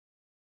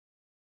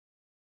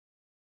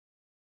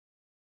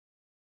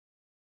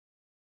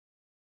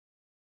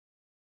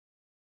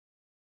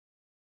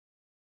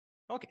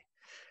Okay.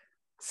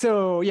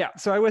 So yeah,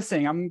 so I was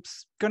saying I'm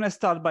gonna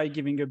start by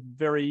giving a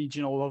very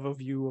general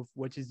overview of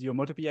what is the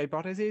homotopy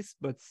hypothesis,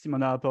 but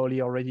Simona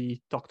probably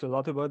already talked a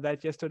lot about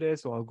that yesterday,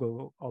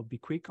 so I'll be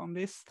quick on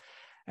this.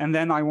 And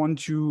then I want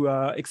to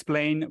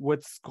explain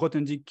what's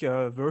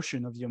Grothendieck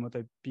version of the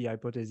homotopy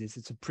hypothesis.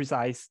 It's a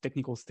precise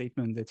technical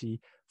statement that he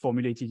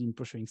formulated in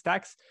Pursuing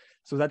Stacks.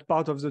 So that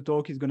part of the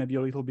talk is going to be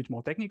a little bit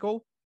more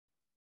technical.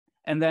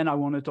 And then I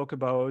want to talk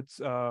about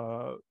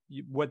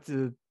what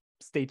the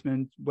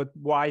statement,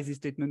 why this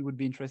statement would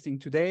be interesting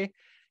today,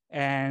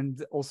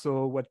 and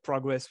also what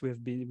progress we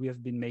have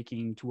been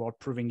making toward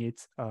proving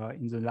it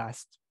in the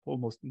last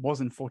almost more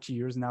than 40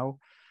 years now.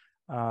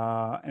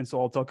 And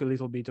so I'll talk a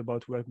little bit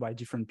about work by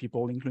different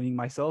people, including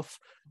myself,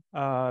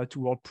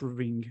 toward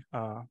proving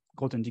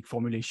Grothendieck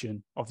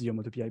formulation of the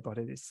homotopy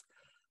hypothesis.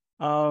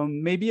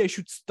 Maybe I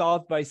should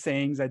start by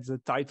saying that the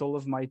title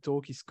of my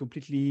talk is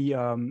completely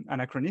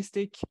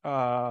anachronistic.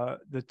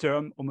 The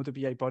term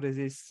homotopy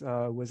hypothesis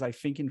was, I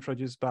think,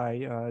 introduced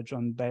by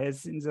John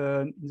Baez in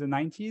the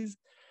 90s,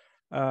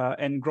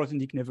 and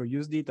Grothendieck never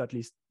used it, at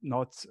least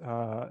not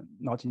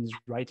in his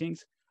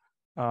writings.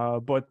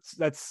 But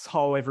that's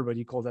how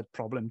everybody calls that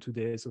problem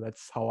today, so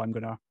that's how I'm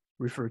gonna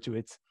refer to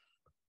it.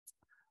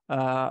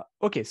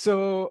 Okay,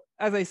 so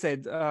as I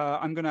said,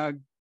 I'm gonna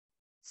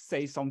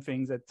say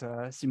something that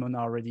Simona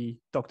already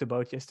talked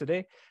about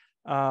yesterday.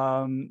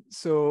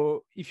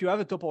 So if you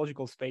have a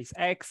topological space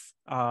X,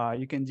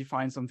 you can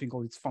define something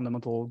called its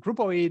fundamental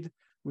groupoid,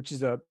 which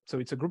is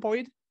it's a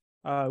groupoid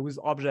whose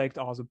object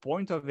are the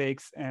point of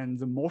X and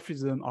the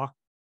morphism are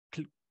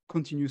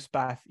continuous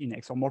path in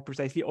X, or more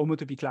precisely,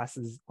 homotopy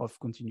classes of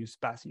continuous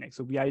paths in X.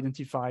 So we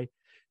identify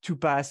two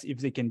paths if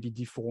they can be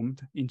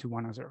deformed into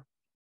one another.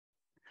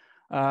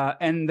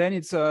 And then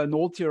it's an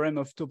old theorem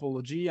of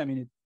topology. I mean,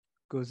 it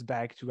goes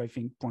back to, I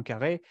think,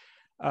 Poincaré,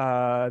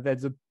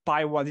 that the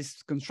pi1,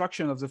 this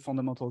construction of the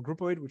fundamental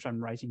groupoid, which I'm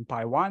writing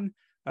pi1,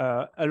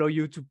 allow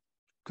you to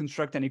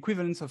construct an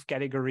equivalence of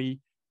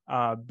category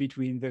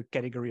between the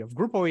category of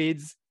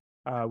groupoids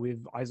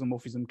with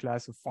isomorphism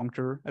class of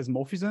functor as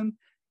morphism,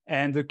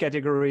 and the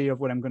category of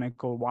what I'm going to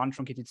call one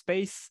truncated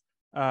space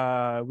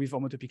with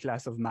homotopy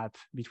class of map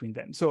between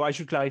them. So I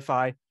should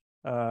clarify,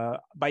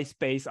 by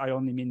space, I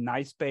only mean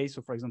nice space.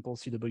 So for example,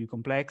 CW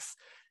complex.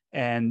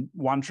 And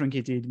one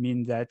truncated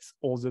means that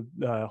all the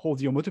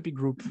homotopy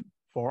group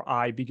for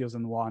I bigger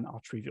than 1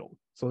 are trivial.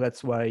 So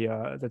that's why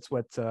that's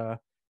what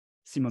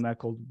Simona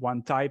called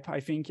one type, I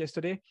think,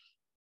 yesterday.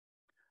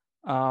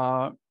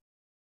 Right,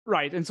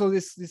 and so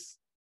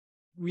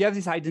we have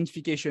this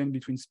identification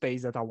between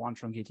space that are one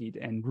truncated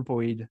and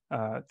groupoid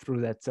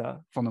through that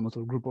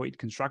fundamental groupoid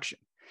construction.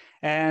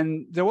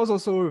 And there was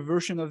also a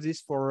version of this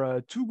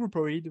for two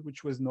groupoid,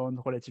 which was known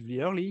relatively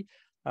early.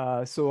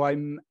 So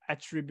I'm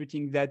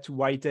attributing that to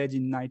Whitehead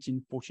in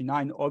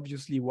 1949.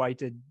 Obviously,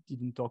 Whitehead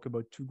didn't talk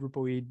about two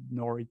groupoid,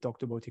 nor it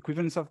talked about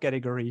equivalence of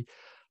category,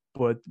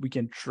 but we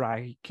can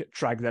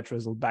track that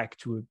result back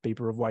to a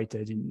paper of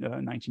Whitehead in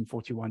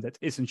 1941 that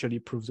essentially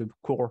proves the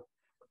core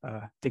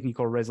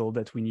technical result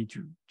that we need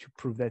to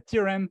prove that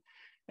theorem.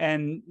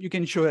 And you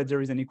can show that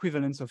there is an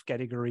equivalence of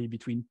category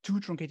between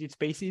two truncated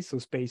spaces, so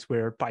space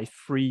where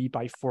pi3,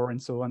 pi4,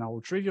 and so on are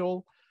all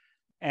trivial,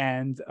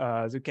 and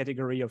the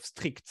category of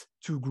strict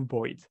two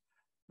groupoid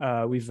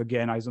with,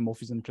 again,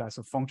 isomorphism class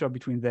of functor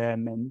between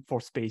them, and for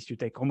space, you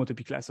take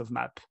homotopy class of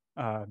map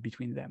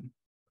between them.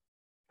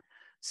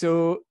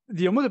 So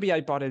the homotopy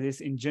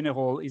hypothesis in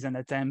general is an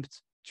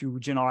attempt to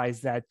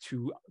generalize that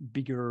to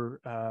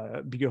bigger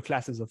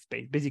classes of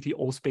space, basically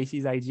all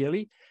spaces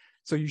ideally.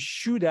 So you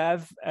should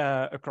have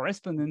a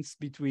correspondence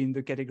between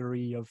the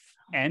category of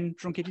n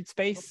truncated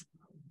space,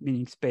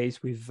 meaning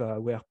space with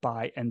where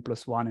pi n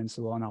plus 1 and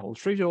so on are all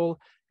trivial,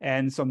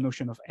 and some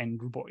notion of n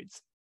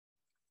groupoids.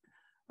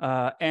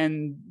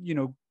 And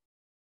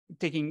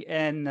taking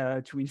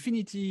n to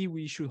infinity,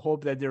 we should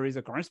hope that there is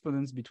a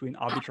correspondence between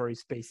arbitrary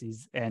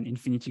spaces and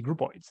infinity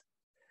groupoids.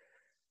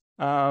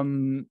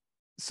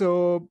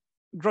 So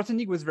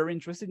Grothendieck was very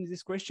interested in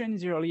this question in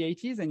the early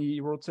 80s, and he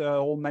wrote a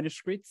whole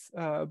manuscript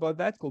about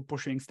that called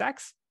Pursuing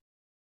Stacks.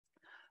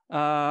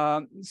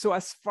 So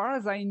as far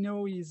as I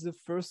know, he's the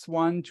first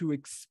one to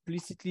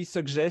explicitly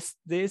suggest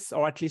this,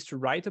 or at least to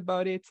write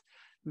about it,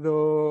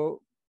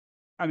 though,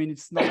 I mean,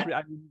 it's not,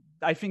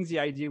 I think the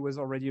idea was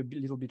already a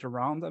little bit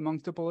around among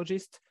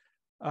topologists.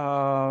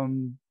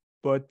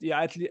 But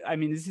yeah, I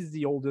mean, this is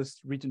the oldest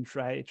written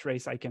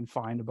trace I can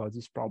find about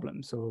this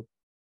problem. So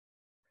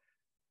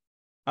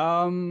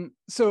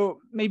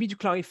maybe to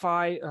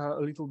clarify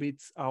a little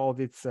bit how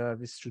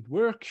this should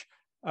work.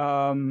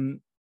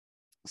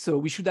 So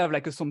we should have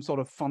like some sort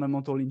of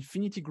fundamental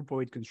infinity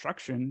groupoid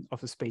construction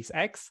of a space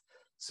X.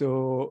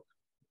 So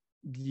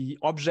the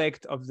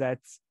object of that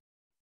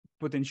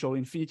potential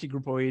infinity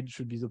groupoid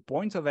should be the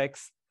point of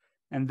X.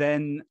 And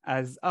then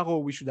as arrow,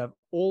 we should have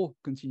all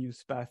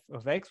continuous paths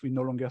of X. We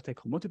no longer take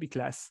homotopy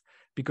class,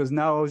 because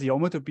now the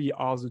homotopy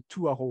are the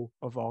two arrow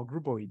of our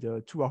groupoid.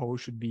 The two arrow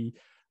should be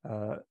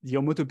the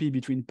homotopy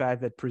between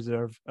paths that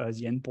preserve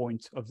the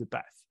endpoint of the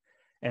path.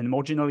 And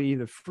more generally,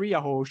 the free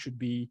arrow should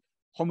be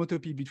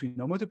homotopy between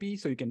homotopy.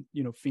 So you can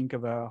think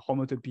of a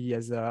homotopy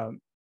as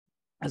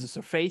a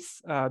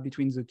surface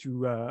between the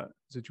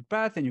two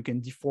paths, and you can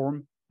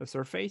deform a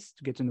surface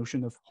to get a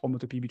notion of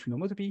homotopy between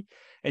homotopy.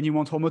 And you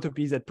want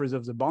homotopies that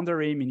preserve the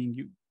boundary, meaning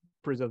you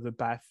preserve the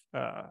path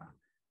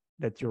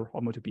that your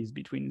homotopy is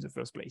between in the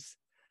first place.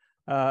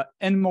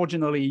 And more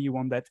generally, you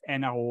want that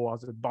n arrow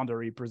as a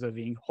boundary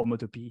preserving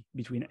homotopy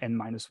between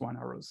n-1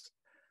 arrows.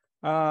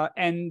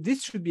 And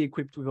this should be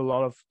equipped with a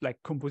lot of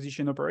like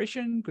composition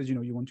operation, because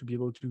you want to be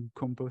able to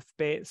compose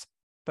path,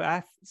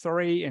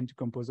 and to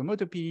compose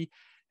homotopy,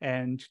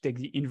 and to take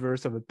the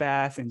inverse of a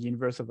path and the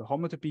inverse of a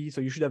homotopy.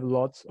 So you should have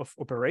lots of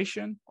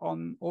operation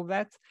on all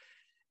that.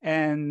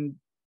 And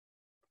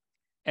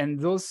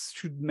those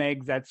should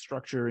make that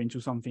structure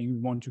into something we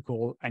want to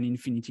call an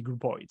infinity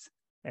groupoid.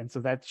 And so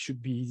that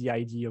should be the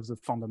idea of the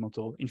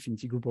fundamental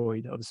infinity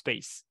groupoid of the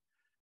space.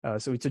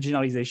 So it's a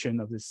generalization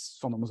of this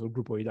fundamental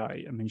groupoid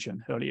I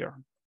mentioned earlier.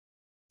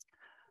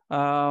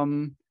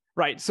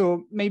 Right,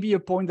 so maybe a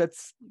point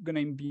that's going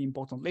to be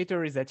important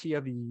later is that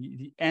here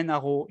the n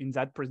arrow in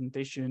that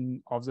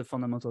presentation of the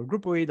fundamental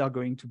groupoid are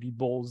going to be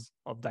balls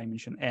of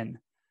dimension n.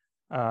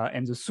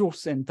 And the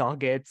source and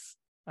targets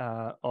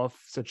of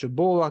such a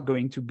ball are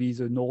going to be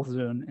the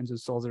northern and the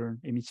southern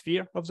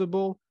hemisphere of the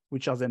ball,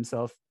 which are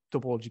themselves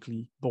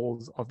topologically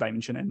balls of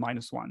dimension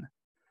n-1.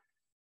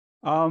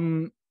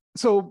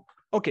 So,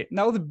 okay,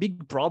 now the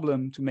big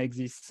problem to make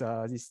this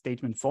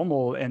statement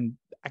formal, and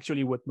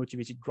actually what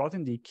motivated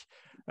Grothendieck,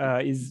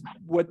 is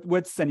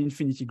what's an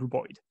infinity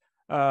groupoid.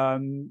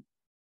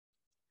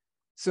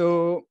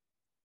 So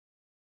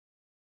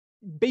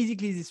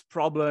basically, this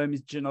problem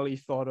is generally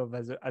thought of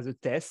as a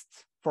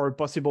test for a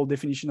possible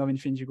definition of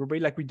infinity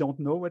groupoid. Like, we don't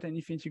know what an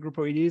infinity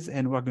groupoid is,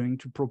 and we're going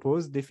to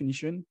propose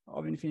definition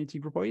of infinity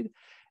groupoid.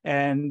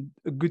 And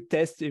a good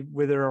test if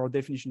whether our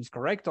definition is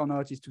correct or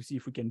not is to see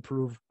if we can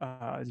prove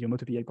the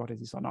homotopy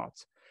hypothesis or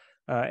not.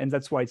 And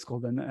that's why it's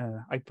called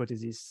an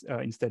hypothesis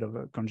instead of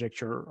a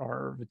conjecture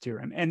or the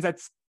theorem. And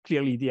that's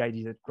clearly the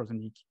idea that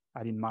Grothendieck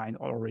had in mind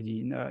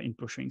already in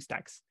pursuing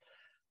stacks.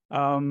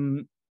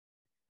 And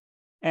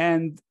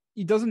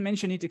he doesn't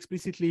mention it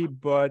explicitly,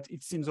 but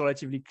it seems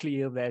relatively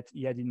clear that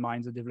he had in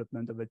mind the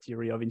development of a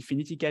theory of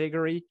infinity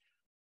category.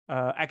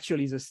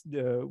 Actually, the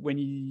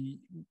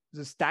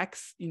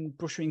stacks in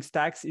pursuing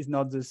stacks is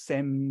not the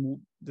same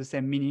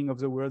meaning of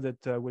the word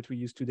that what we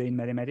use today in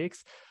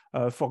mathematics.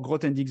 For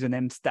Grothendieck, the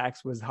name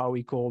stacks was how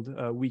he called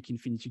a weak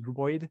infinity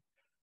groupoid.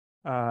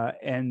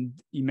 And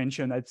he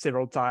mentioned at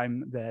several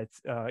times that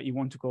he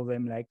wanted to call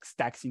them like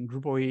stacks in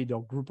groupoid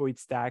or groupoid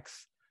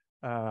stacks,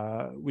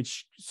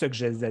 which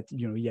suggests that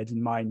he had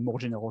in mind more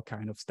general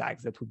kind of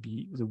stacks that would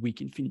be the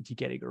weak infinity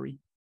category.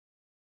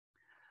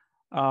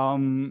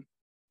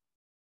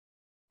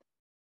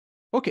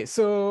 Okay,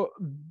 so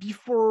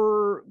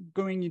before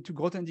going into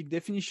Grothendieck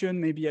definition,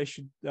 maybe I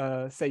should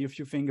say a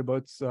few things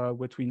about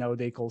what we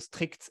nowadays call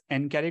strict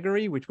n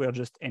category, which were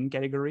just n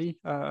category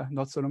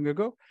not so long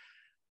ago.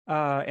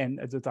 And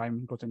at the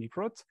time Grothendieck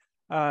wrote.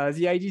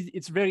 The idea is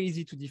it's very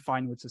easy to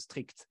define what's a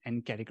strict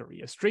n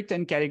category. A strict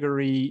n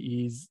category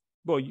is,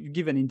 well, you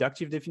give an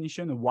inductive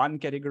definition. A one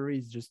category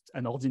is just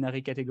an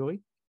ordinary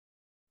category.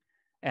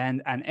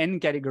 And an n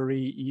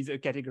category is a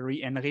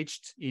category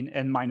enriched in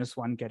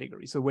n-1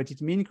 category. So what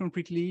it means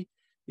concretely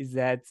is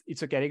that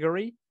it's a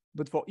category,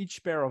 but for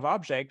each pair of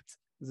objects,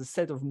 the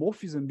set of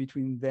morphism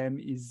between them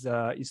is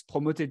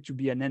promoted to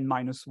be an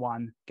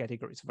n-1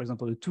 category. So for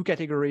example, the two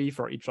category,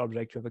 for each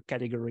object, you have a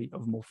category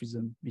of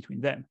morphism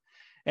between them.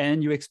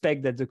 And you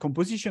expect that the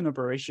composition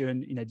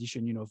operation, in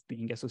addition, of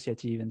being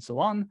associative and so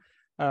on,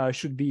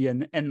 should be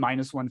an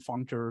n-1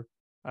 functor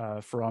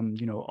from,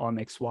 om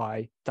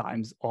xy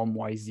times om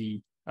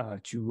yz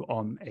to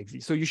om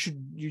xz. So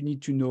you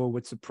need to know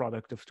what's the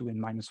product of two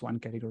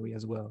n-1 category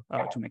as well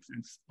to make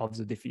sense of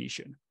the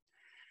definition.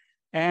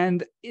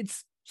 And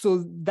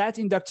so that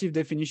inductive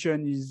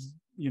definition is,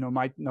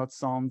 might not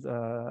sound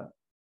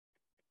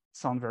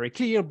very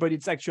clear, but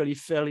it's actually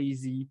fairly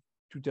easy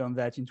to turn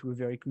that into a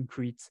very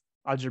concrete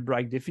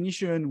algebraic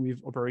definition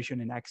with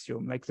operation and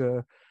axiom. Like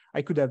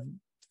I could have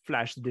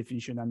flashed the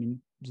definition. I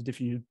mean, the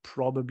definition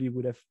probably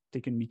would have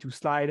taken me 2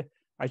 slides.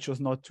 I chose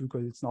not to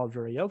because it's not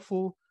very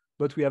helpful,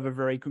 but we have a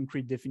very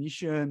concrete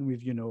definition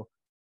with,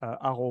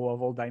 arrow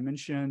of all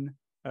dimension.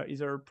 Is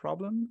there a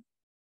problem?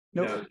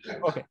 No.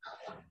 Okay.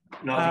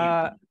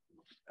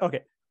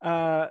 Okay.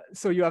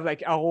 So you have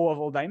like arrow of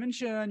all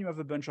dimension. You have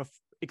a bunch of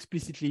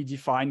explicitly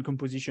defined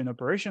composition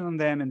operation on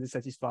them, and they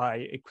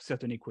satisfy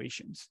certain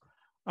equations.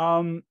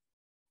 So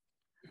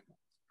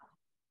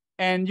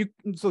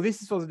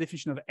this is for the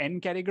definition of n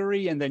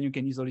category, and then you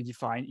can easily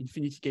define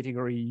infinity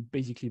category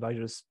basically by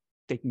just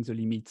taking the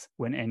limit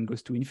when n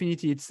goes to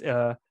infinity.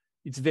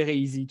 It's very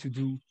easy to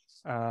do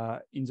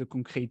in the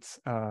concrete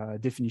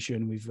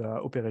definition with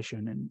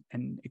operation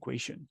and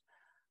equation.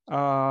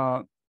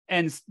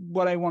 And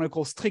what I want to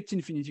call strict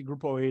infinity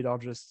groupoid are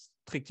just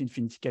strict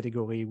infinity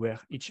category where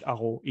each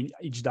arrow in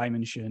each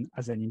dimension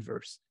has an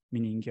inverse,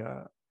 meaning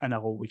an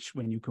arrow which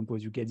when you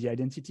compose, you get the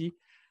identity.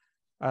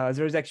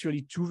 There is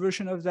actually two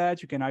versions of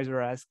that. You can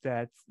either ask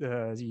that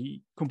the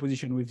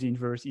composition with the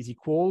inverse is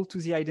equal to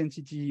the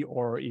identity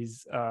or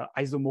is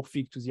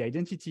isomorphic to the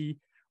identity,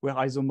 where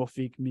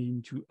isomorphic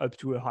means up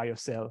to a higher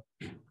cell.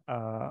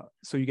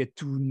 So you get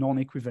two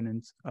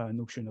non-equivalent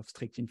notion of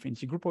strict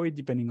infinity groupoid,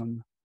 depending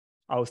on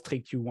how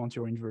strict you want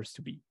your inverse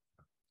to be.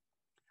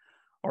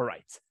 All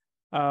right.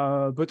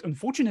 But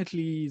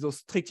unfortunately, those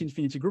strict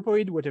infinity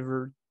groupoid,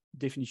 whatever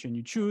definition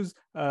you choose,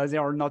 they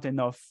are not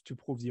enough to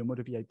prove the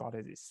homotopy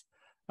hypothesis.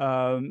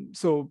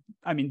 So,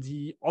 I mean,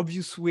 the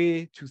obvious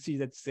way to see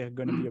that there's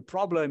going to be a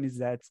problem is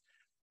that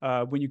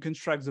when you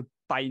construct the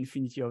pi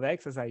infinity of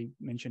x, as I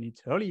mentioned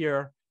it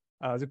earlier,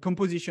 the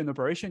composition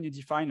operation you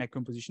define, like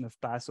composition of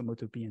paths,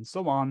 homotopy, and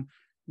so on,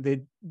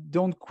 they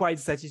don't quite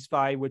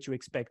satisfy what you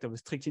expect of a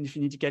strict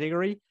infinity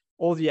category.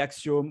 All the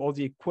axiom, all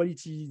the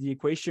equality, the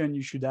equation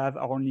you should have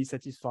are only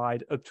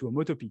satisfied up to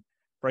homotopy.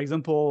 For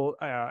example,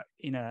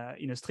 in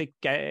a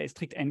strict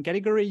n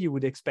category, you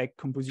would expect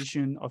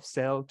composition of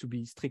cell to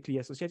be strictly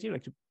associative,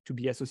 like to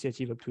be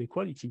associative up to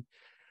equality.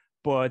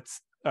 But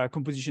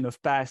composition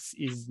of paths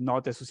is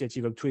not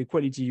associative up to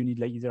equality. You need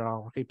like either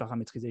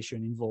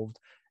reparametrization involved,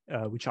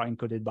 which are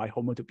encoded by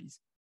homotopies.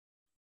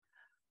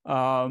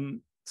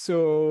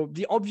 So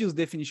the obvious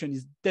definition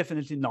is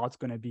definitely not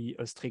going to be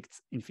a strict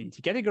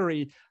infinity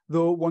category,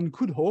 though one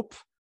could hope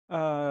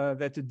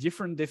that a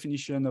different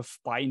definition of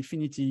pi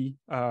infinity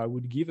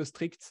would give a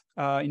strict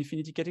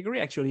infinity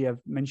category. Actually,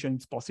 I've mentioned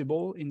it's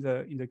possible in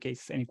the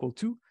case n equal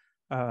 2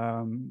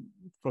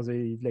 for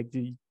the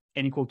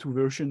n equal 2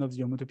 version of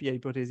the homotopy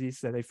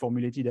hypothesis that I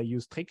formulated. I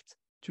use strict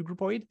to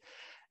groupoid.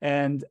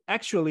 And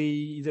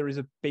actually, there is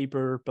a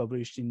paper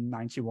published in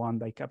 '91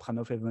 by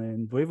Kapranov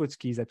and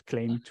Voevodsky that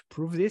claimed to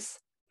prove this,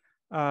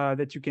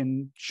 that you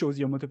can show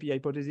the homotopy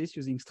hypothesis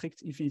using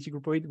strict infinity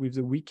groupoid with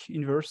the weak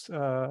inverse,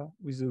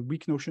 with the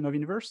weak notion of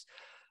inverse.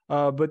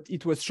 But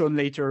it was shown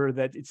later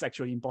that it's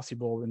actually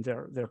impossible, and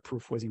their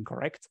proof was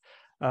incorrect.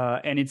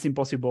 And it's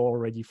impossible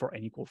already for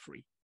n equal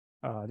 3.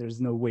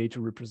 There's no way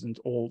to represent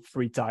all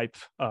 3 type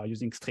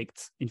using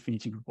strict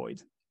infinity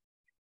groupoid.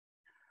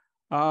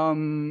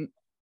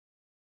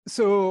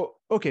 So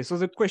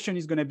the question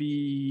is going to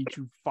be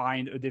to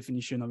find a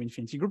definition of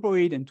infinity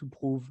groupoid and to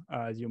prove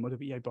the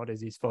homotopy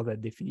hypothesis for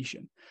that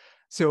definition.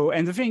 So,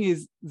 and the thing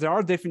is, there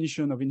are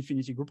definitions of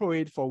infinity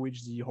groupoid for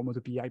which the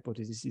homotopy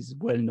hypothesis is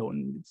well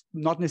known. It's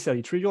not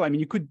necessarily trivial. I mean,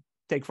 you could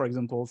take, for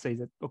example, say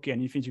that, okay,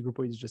 an infinity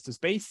groupoid is just a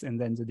space, and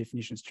then the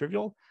definition is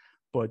trivial,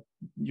 but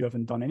you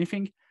haven't done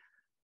anything.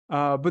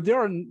 But there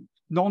are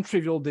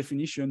non-trivial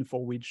definitions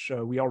for which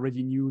we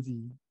already knew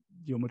the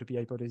homotopy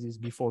hypothesis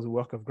before the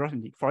work of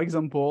Grothendieck. For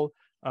example,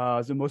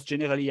 the most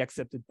generally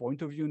accepted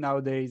point of view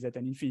nowadays that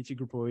an infinity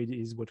groupoid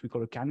is what we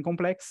call a Kahn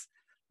complex,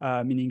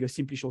 meaning a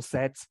simplicial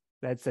set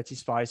that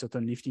satisfies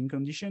certain lifting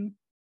condition.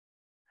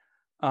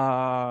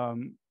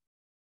 And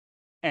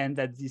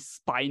that this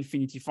pi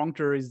infinity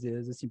functor is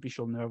the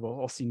simplicial nerve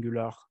or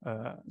singular,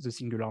 the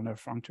singular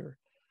nerve functor.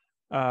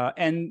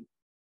 And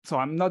so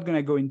I'm not going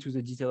to go into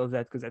the detail of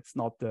that because that's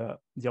not the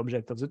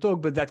object of the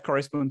talk, but that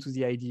corresponds to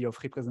the idea of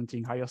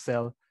representing higher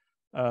cell,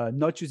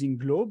 not using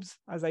globes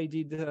as I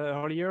did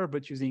earlier,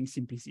 but using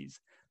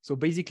simplices. So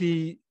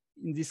basically,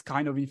 in this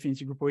kind of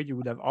infinity groupoid, you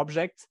would have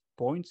object,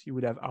 points, you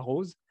would have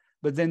arrows,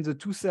 but then the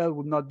 2 cell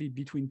would not be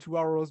between 2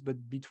 arrows,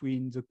 but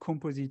between the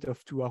composite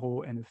of 2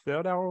 arrows and a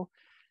 3rd arrow.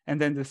 And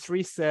then the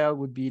 3 cell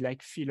would be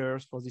like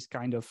fillers for this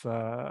kind of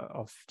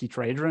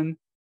tetrahedron,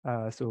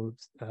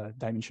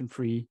 dimension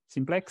 3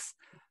 simplex.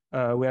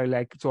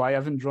 Where so I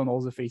haven't drawn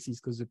all the faces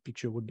because the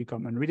picture would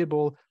become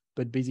unreadable,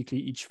 but basically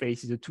each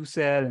face is a 2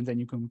 cell, and then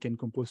you can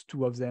compose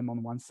 2 of them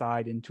on one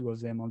side and 2 of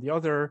them on the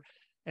other,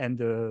 and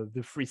the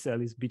 3 cell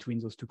is between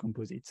those 2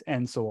 composites,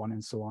 and so on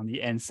and so on.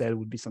 The n cell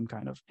would be some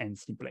kind of n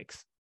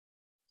simplex.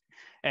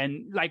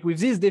 And like with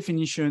this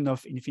definition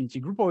of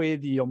infinity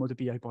groupoid, the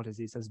homotopy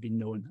hypothesis has been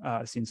known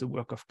since the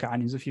work of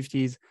Kahn in the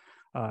 50s.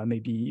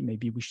 Maybe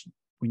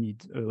we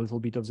need a little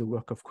bit of the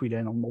work of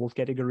Quillen on model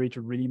category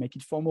to really make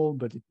it formal,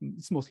 but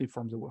it's mostly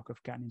from the work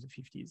of Kahn in the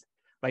 50s.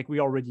 Like we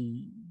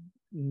already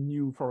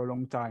knew for a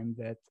long time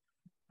that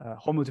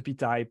homotopy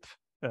type,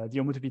 the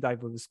homotopy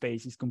type of the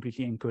space is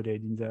completely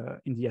encoded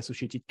in the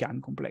associated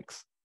Kahn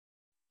complex.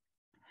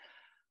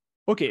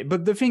 Okay,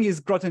 but the thing is,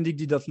 Grothendieck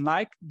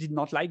did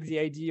not like the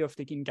idea of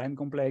taking Kahn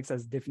complex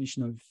as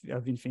definition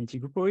of infinity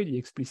groupoid. He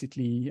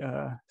explicitly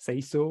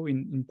says so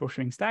in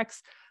pursuing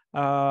stacks.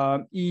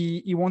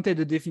 He wanted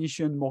a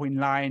definition more in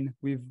line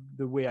with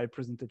the way I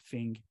presented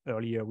thing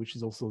earlier, which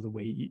is also the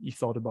way he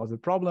thought about the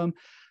problem.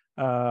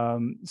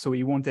 So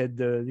he wanted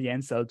the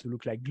n cell to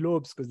look like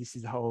globes because this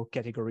is how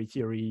category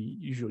theory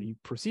usually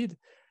proceed.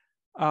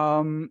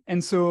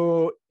 And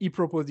so he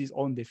proposed his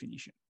own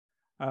definition.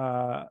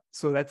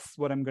 So that's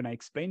what I'm going to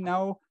explain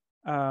now.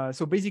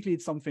 So basically,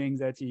 it's something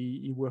that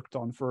he worked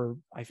on for,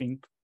 I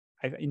think,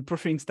 in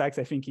pursuing stacks,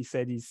 I think he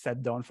said he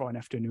sat down for an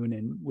afternoon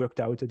and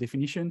worked out a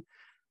definition.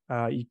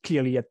 He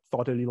clearly had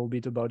thought a little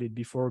bit about it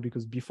before,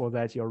 because before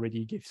that, he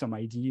already gave some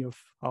idea of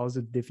how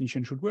the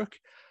definition should work.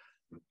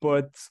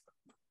 But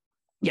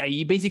yeah,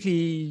 he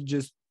basically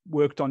just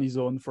worked on his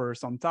own for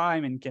some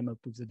time and came up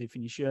with the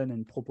definition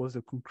and proposed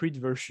a concrete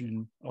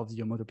version of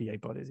the homotopy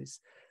hypothesis.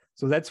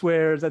 So that's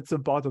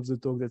the part of the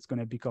talk that's going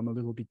to become a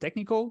little bit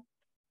technical.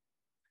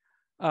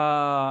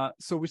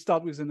 So we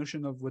start with the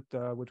notion of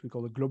what we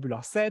call a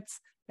globular set.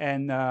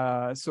 And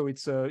so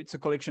it's a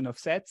collection of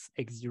sets,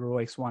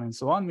 x0, x1, and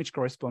so on, which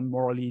correspond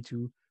morally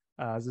to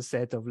the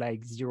set of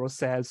like 0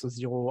 cells, so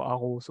 0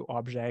 arrow, so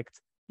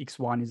object.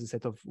 X1 is a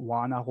set of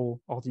 1 arrow,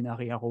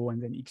 ordinary arrow,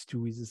 and then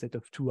x2 is a set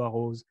of 2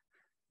 arrows.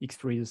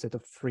 X3 is a set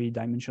of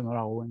 3-dimensional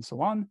arrow, and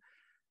so on.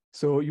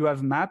 So you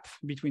have map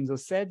between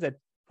those sets that,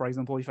 for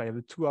example, if I have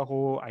a 2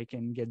 arrow, I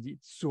can get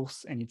its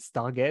source and its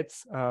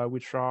targets,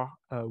 which are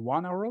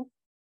 1 arrow.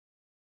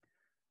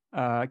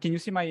 Can you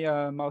see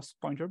my mouse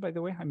pointer, by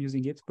the way? I'm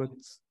using it, but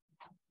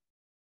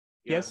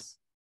yes?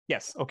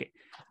 Yes, okay.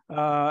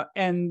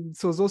 And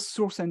so those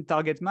source and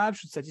target maps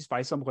should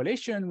satisfy some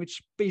relation,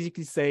 which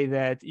basically say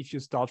that if you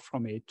start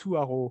from a 2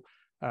 arrow,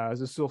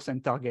 the source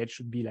and target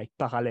should be like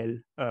parallel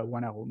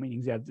 1 arrow,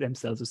 meaning they are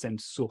themselves the same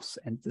source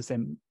and the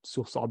same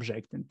source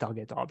object and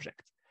target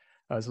object.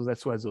 So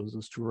that's what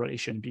those two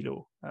relations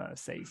below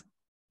says.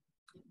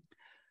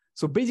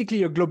 So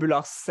basically a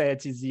globular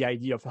set is the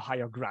idea of a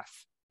higher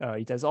graph.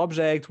 It has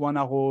object, 1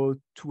 arrow,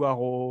 2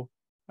 arrow,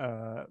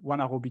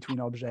 1 arrow between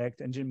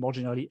object, and more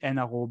generally n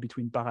arrow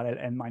between parallel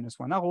n minus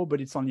 1 arrow, but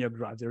it's only a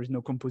graph. There is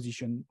no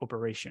composition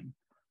operation.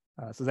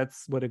 So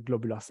that's what a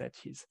globular set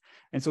is.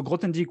 And so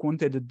Grothendieck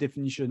wanted a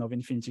definition of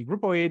infinity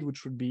groupoid,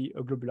 which would be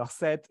a globular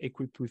set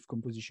equipped with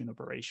composition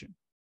operation.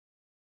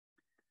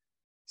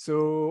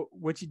 So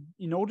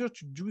in order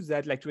to do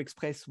that, like to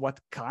express what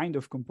kind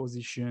of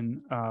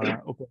composition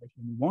operation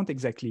we want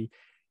exactly,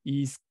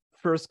 is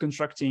first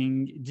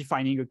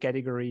defining a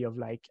category of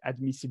like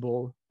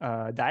admissible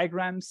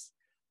diagrams,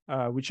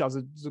 which are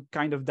the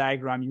kind of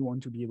diagram you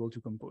want to be able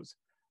to compose.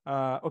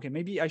 Okay,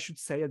 maybe I should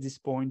say at this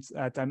point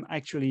that I'm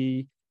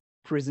actually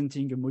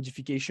presenting a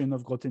modification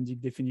of Grothendieck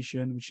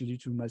definition, which is due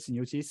to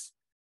malsynosis.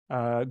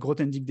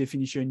 Grothendieck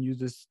definition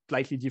used a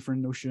slightly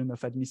different notion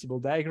of admissible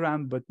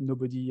diagram, but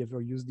nobody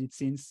ever used it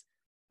since.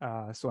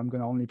 So I'm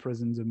going to only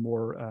present the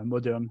more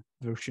modern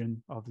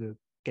version of the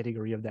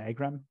category of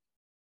diagram.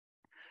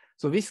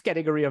 So this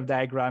category of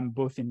diagram,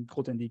 both in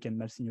Grothendieck and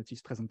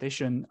malsynosis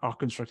presentation, are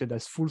constructed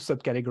as full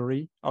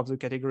subcategory of the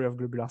category of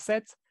globular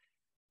set.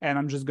 And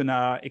I'm just going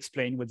to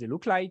explain what they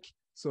look like.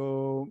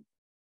 So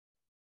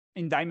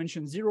in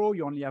dimension 0,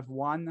 you only have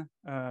one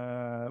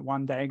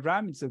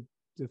diagram. It's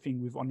the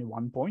thing with only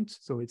 1 point.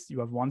 So you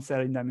have 1 cell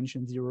in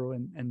dimension 0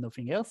 and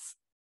nothing else.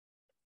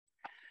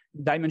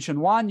 In dimension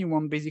 1, you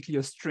want basically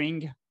a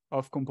string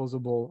of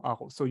composable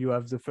arrows. So you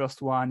have the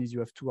first one is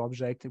you have 2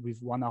 objects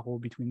with 1 arrow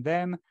between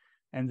them.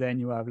 And then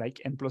you have like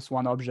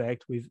n+1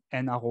 object with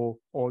n arrow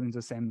all in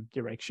the same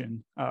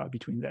direction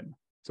between them.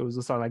 So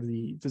those are like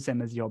the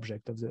same as the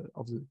object of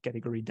the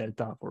category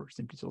delta for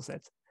simplicial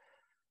sets.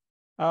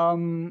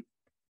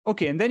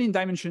 Okay, and then in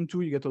dimension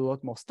 2, you get a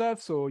lot more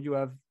stuff. So you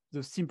have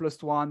the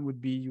simplest one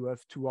would be you have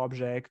 2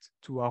 objects,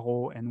 2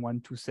 arrow, and 1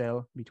 2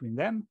 cell between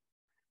them.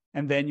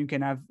 And then you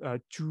can have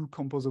 2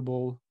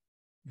 composable,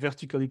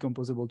 vertically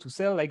composable 2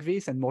 cell like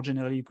this. And more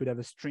generally, you could have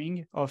a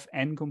string of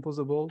n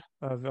composable,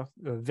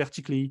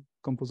 vertically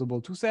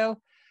composable 2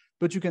 cell.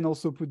 But you can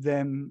also put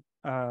them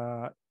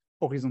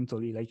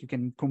horizontally, like you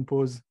can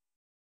compose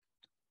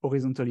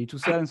horizontally 2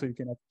 cells. So you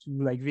can have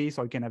 2 like this,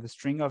 or you can have a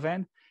string of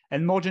n.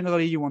 And more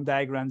generally, you want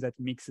diagrams that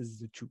mixes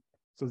the 2.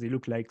 So they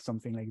look like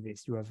something like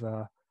this. You have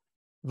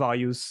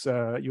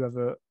you have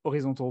a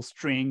horizontal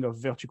string of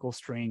vertical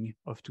string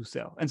of 2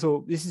 cells. And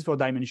so this is for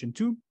dimension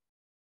 2.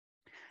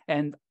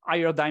 And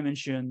higher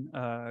dimension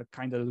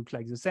kind of look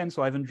like the same.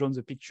 So I haven't drawn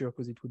the picture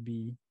because it would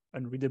be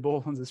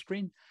unreadable on the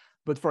screen.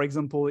 But for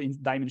example, in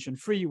dimension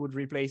 3, you would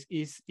replace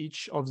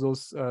each of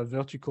those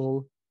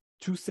vertical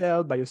 2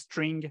 cells by a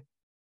string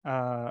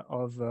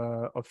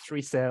of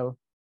 3 cells.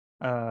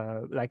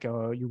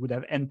 You would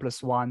have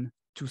n+1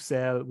 2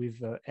 cell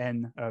with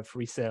n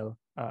 3 cell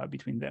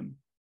between them.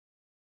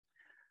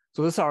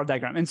 So those are our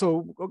diagram. And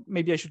so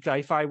maybe I should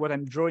clarify what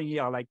I'm drawing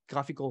here are like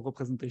graphical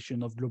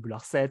representation of globular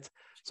set.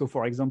 So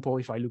for example,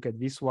 if I look at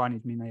this one,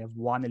 it means I have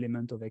 1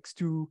 element of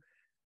x2.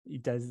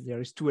 There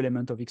is 2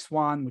 elements of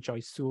x1, which are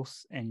its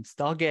source and its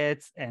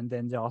target. And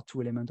then there are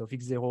 2 elements of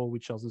x0,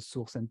 which are the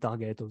source and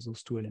target of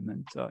those 2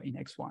 elements in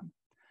x1.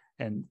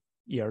 And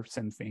here,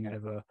 same thing. I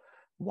have a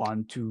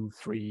 1, 2,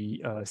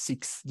 3,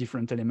 6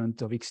 different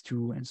elements of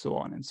x2, and so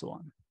on and so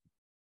on.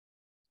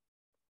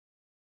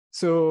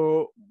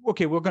 So,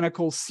 okay, we're going to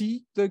call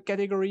C the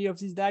category of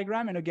this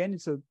diagram. And again,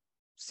 it's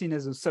seen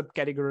as a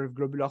subcategory of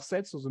globular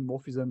sets. So the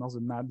morphism are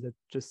the map that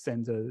just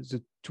sends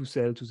the 2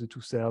 cell to the 2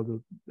 cell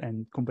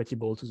and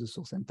compatible to the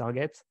source and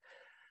target.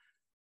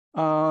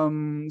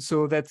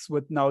 So that's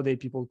what nowadays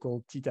people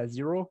call theta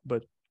 0,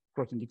 but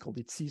Grothendieck called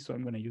it C. So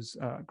I'm going to use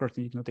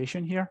Grothendieck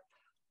notation here.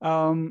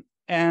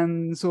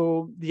 And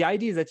so the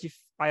idea is that if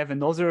I have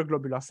another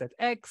globular set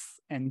X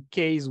and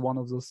K is one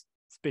of those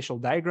spatial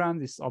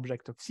diagrams, this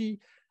object of C,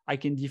 I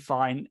can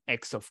define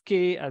X of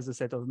K as a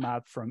set of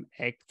map from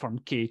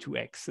K to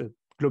X, a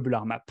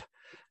globular map.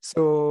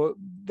 So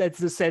that's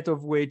the set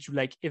of way to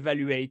like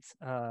evaluate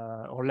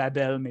or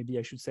label, maybe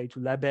I should say, to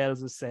label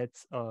the set,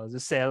 the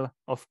cell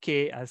of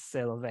K as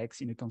cell of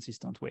X in a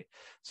consistent way.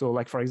 So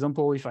like, for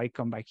example, if I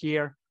come back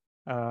here,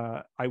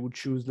 I would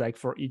choose like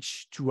for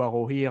each 2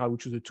 arrow here, I would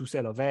choose a 2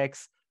 cell of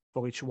X.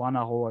 For each 1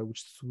 arrow, I would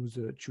choose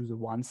a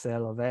 1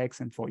 cell of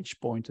X, and for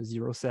each point, a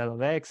 0 cell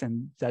of X,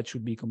 and that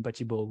should be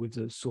compatible with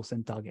the source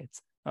and target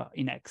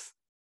in X.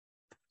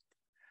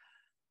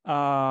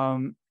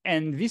 And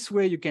this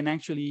way you can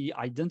actually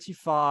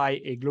identify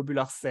a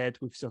globular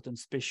set with certain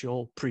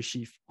special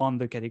pre-sheaf on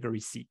the category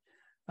C.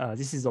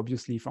 This is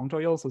obviously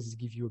functorial, so this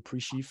gives you a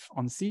pre-sheaf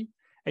on C,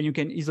 and you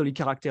can easily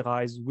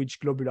characterize which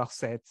globular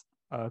set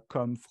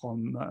come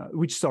from,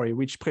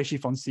 which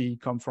pre-sheaf on C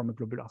come from a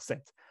globular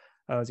set.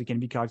 They can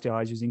be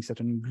characterized using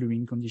certain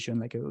gluing condition,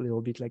 like a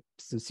little bit like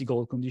the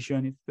Siegel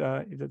condition,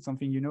 if that's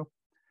something you know.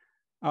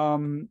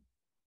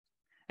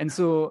 And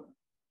so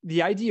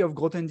the idea of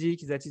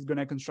Grothendieck is that it's going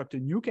to construct a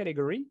new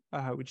category,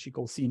 which he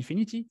calls C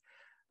infinity,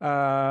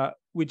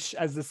 which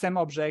has the same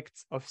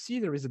object of C.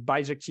 There is a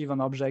bijective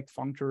on object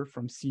functor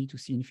from C to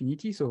C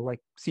infinity. So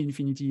like C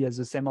infinity has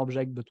the same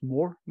object, but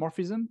more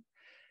morphism.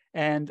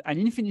 And an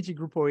infinity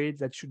groupoid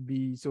that should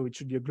be, so it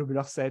should be a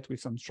globular set with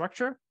some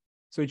structure.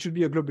 So it should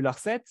be a globular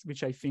set,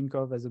 which I think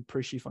of as a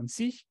pre-sheaf on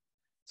C.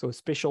 So a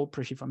special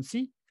pre-sheaf on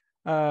C,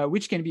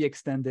 which can be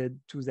extended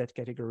to that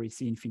category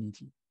C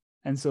infinity.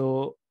 And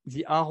so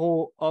the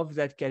arrow of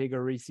that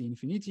category C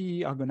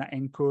infinity are going to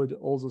encode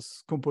all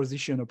those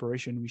composition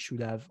operations we should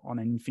have on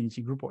an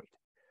infinity groupoid.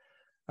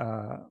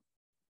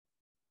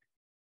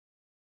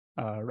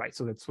 Right,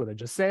 so that's what I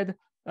just said.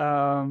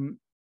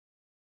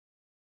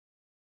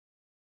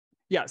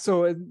 Yeah,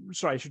 so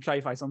sorry, I should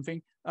clarify something.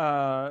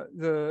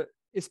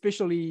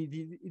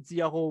 Especially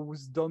the arrow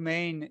whose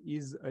domain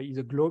is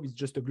a globe, it's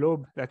just a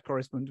globe that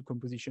corresponds to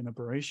composition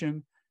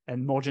operation.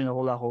 And more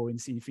general arrow in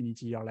C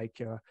infinity are like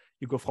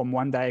you go from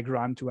one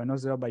diagram to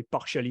another by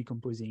partially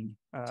composing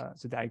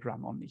the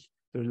diagram only.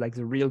 So like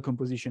the real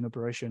composition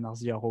operation are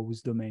the arrow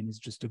whose domain is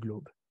just a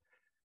globe.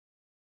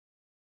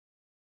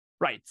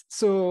 Right.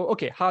 So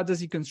okay, how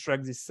does he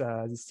construct this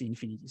this C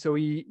infinity? So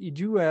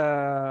he's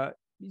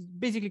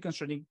basically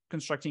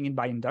constructing it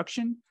by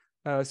induction.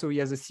 So he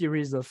has a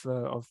series of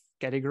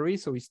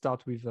categories. So we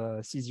start with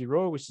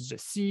C0, which is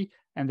just C,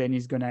 and then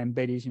he's going to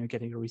embed it in a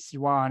category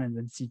C1, and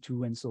then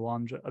C2, and so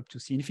on, up to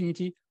C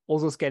infinity. All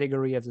those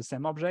categories have the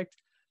same object,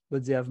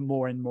 but they have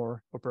more and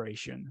more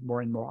operation,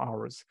 more and more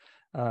arrows.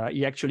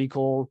 He actually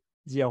called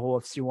the arrow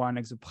of C1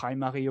 like the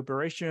primary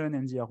operation,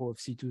 and the arrow of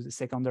C2 the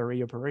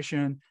secondary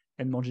operation,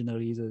 and more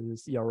generally,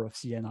 the arrow of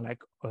Cn are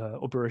like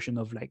operation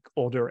of like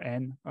order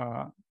n.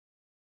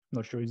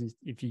 Not sure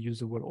if he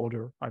used the word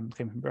order, I don't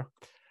remember.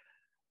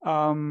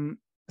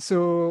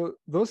 So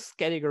those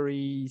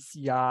category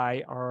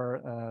CI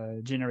are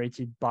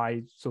generated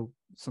by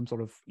some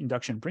sort of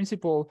induction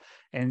principle.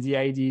 And the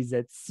idea is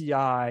that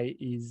CI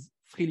is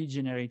freely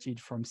generated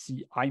from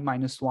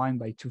Ci-1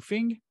 by two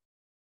things.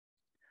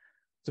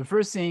 The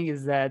first thing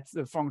is that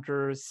the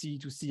functor C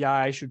to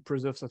CI should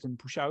preserve certain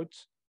push out,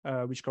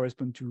 which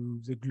correspond to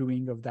the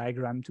gluing of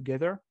diagram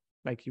together.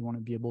 Like you want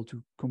to be able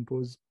to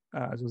compose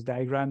those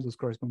diagrams, those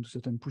correspond to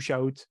certain push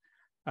out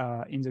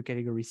in the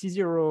category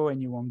C0, and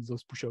you want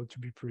those push out to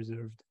be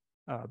preserved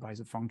by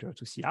the functor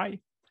to CI.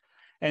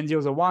 And the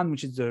other one,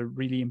 which is the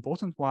really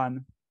important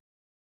one,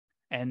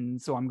 and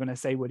so I'm going to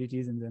say what it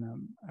is, and then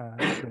I'm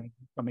going to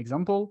give some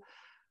example.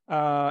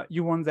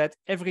 You want that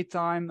every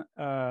time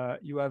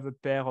you have a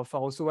pair of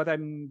arrows. So what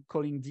I'm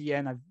calling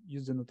DN, I've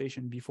used the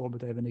notation before,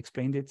 but I haven't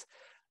explained it.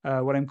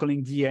 What I'm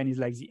calling DN is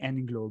like the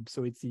N globe.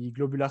 So it's the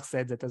globular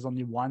set that has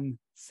only one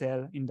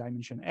cell in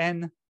dimension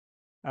N,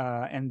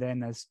 and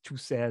then has two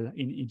cells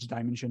in each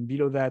dimension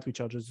below that, which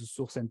are just the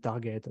source and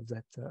target of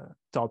that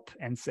top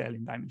N cell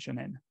in dimension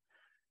N.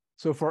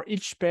 So for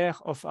each pair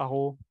of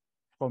arrow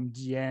from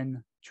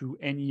Dn to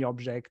any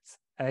object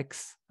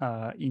X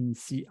in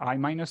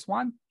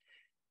Ci-1,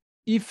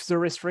 if the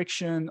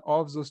restriction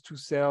of those two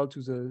cells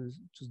to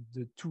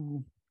the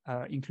two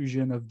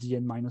inclusion of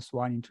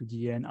Dn-1 into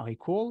Dn are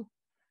equal,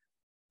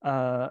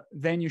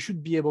 then you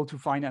should be able to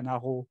find an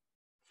arrow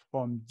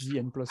from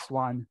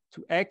Dn+1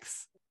 to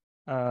X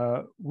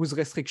whose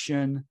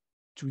restriction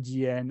to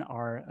Dn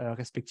are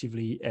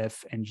respectively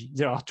F and G.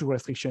 There are two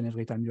restrictions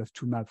every time you have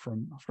two maps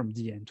from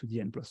Dn to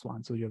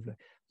Dn+1. So you have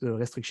the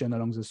restriction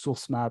along the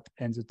source map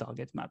and the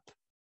target map.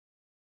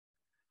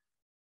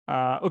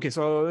 Okay,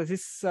 so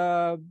this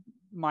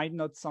might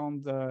not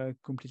sound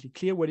completely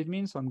clear what it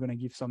means. So I'm going to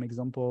give some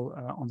example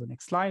on the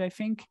next slide, I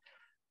think.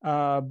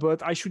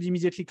 But I should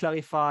immediately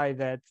clarify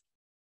that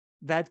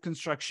that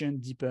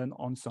construction depends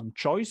on some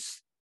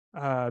choice.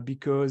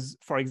 Because,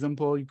 for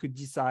example, you could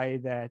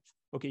decide that,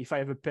 okay, if I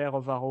have a pair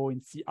of arrow in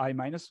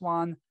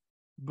Ci-1,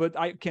 but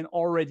I can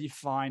already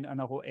find an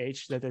arrow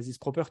H that has these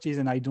properties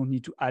and I don't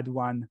need to add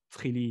one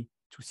freely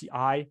to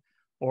Ci,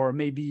 or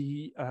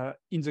maybe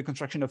in the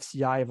construction of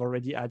Ci, I've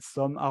already had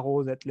some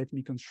arrow that let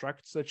me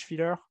construct such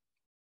filler.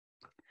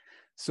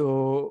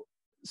 So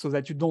so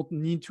that you don't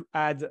need to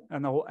add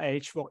an arrow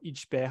H for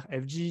each pair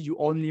FG. You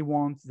only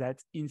want that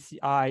in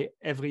CI,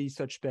 every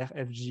such pair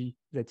FG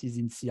that is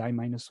in CI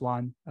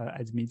 -1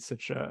 admits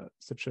such a,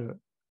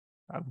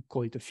 I would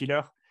call it a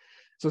filler.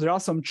 So there are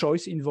some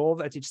choice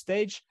involved at each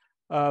stage,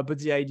 but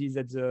the idea is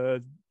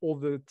that all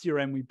the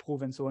theorem we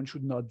prove and so on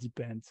should not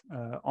depend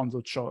on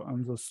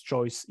those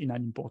choice in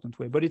an important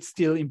way. But it's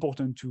still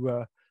important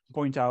to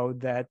point out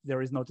that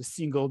there is not a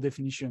single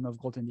definition of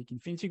Grothendieck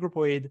infinity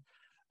groupoid.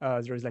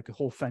 There is like a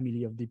whole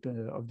family of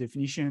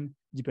definition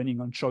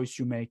depending on choice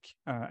you make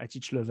at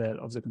each level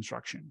of the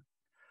construction.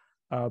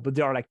 But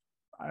there are like,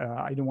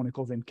 I don't want to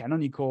call them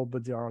canonical,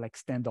 but there are like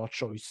standard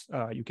choice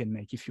you can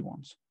make if you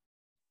want.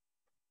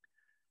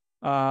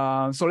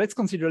 So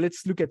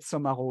let's look at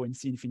some arrow in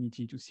C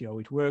infinity to see how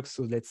it works.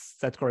 So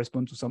that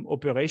correspond to some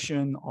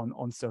operation on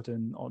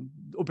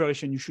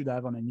operation you should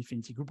have on an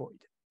infinity groupoid.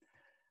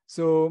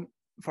 So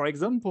for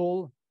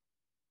example,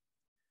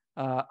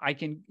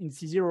 in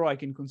C0, I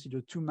can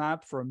consider two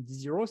maps from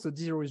D0. So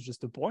D0 is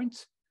just a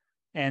point.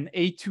 And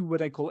A2,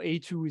 what I call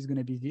A2 is going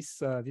to be this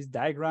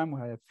diagram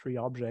where I have 3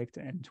 objects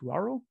and 2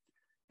 arrows.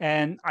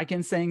 And I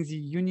can send the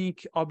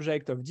unique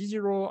object of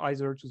D0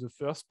 either to the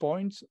first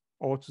point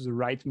or to the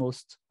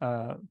rightmost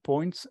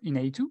point in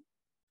A2.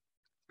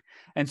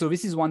 And so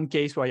this is one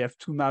case where I have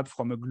 2 maps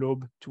from a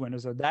globe to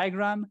another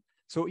diagram.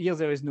 So here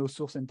there is no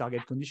source and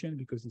target condition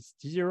because it's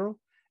D0.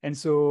 And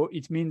so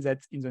it means that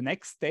in the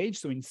next stage,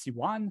 so in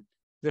C1,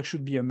 there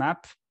should be a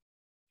map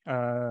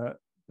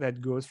that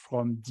goes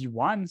from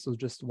D1, so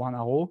just one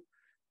arrow,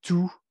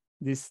 to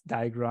this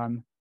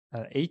diagram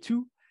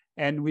A2,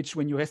 and which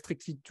when you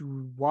restrict it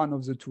to one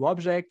of the 2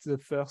 objects, the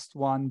first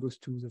one goes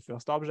to the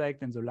first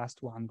object and the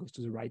last one goes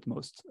to the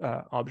rightmost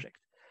object.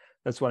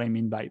 That's what I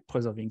mean by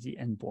preserving the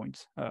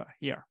endpoint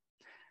here.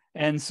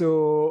 And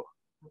so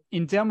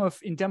in terms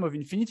of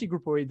infinity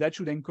groupoid, that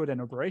should encode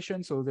an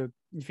operation. So the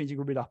infinity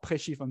groupoid are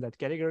pre-shift on that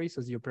category.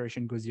 So the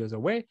operation goes the other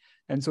way.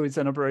 And so it's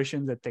an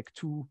operation that takes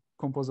 2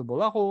 composable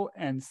arrows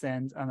and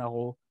sends an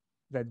arrow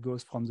that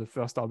goes from the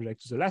first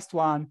object to the last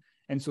one.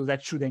 And so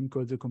that should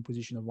encode the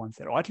composition of one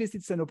cell, or at least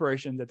it's an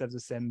operation that has the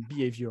same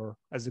behavior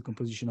as the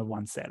composition of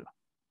one cell.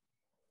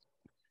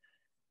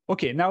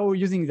 Okay, now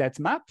using that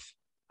map,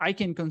 I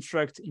can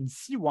construct in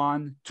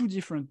C1 2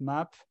 different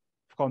maps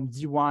from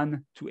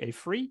D1 to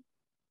A3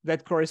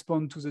 that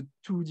correspond to the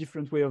 2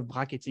 different ways of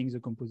bracketing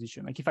the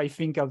composition. Like if I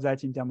think of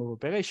that in terms of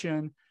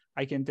operation,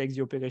 I can take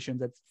the operation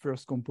that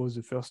first compose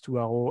the first 2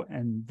 arrows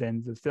and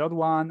then the third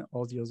one,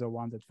 or the other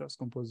one that first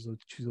compose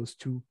those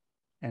 2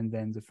 and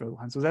then the third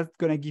one. So that's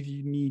gonna give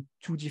me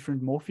 2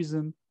 different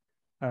morphisms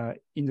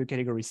in the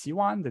category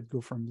C1 that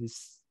go from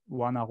this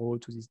 1 arrow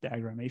to this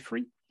diagram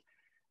A3.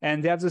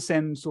 And they have the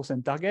same source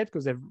and target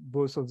because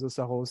both of those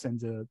arrows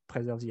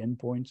preserve the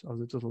endpoint of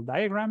the total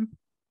diagram.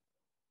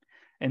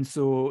 And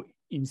so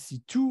in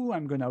C2,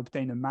 I'm going to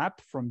obtain a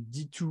map from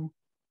D2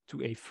 to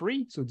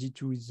A3. So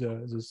D2 is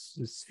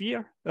the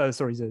sphere,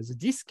 the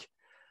disk.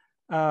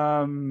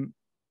 And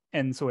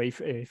so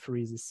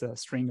A3 is this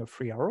string of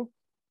 3 arrows.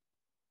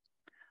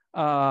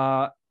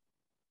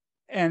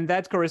 And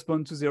that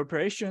corresponds to the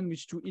operation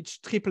which to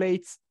each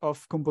triplet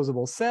of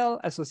composable cell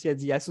associate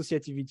the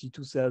associativity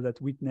to cell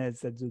that witness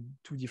that the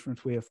 2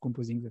 different ways of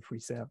composing the 3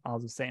 cells are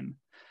the same.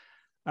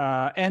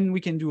 And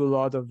we can do a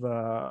lot of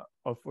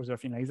other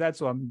things like that.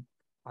 So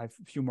I have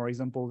a few more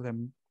examples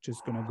I'm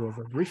just going to go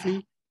over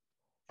briefly.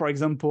 For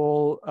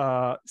example,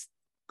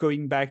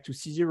 going back to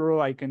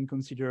C0, I can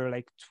consider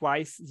like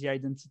twice the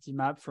identity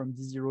map from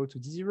D0 to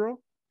D0.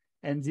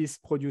 And this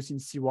produces in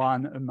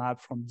C1 a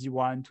map from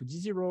D1 to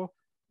D0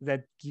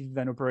 that gives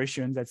an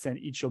operation that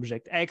sends each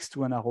object X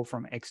to an arrow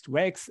from X to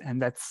X.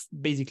 And that's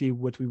basically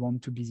what we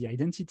want to be the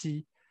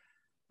identity.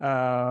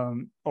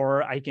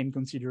 Or I can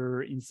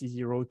consider in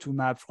C0 two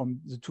map from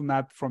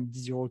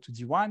D0 to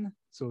D1.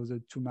 So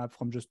the 2 map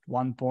from just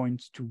 1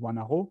 point to 1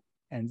 arrow.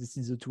 And this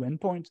is the 2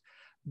 endpoint.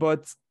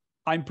 But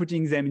I'm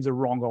putting them in the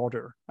wrong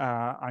order.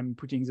 I'm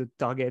putting the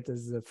target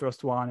as the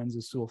first one and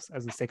the source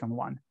as the second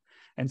one.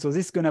 And so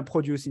this is going to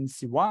produce in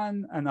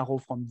C1 an arrow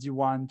from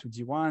D1 to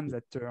D1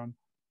 that turn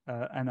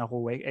an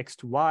arrow X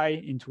to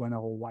Y into an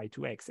arrow Y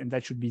to X. And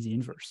that should be the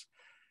inverse.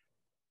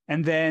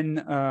 And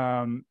then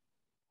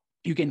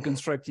you can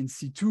construct in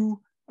C2,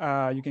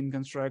 you can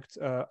construct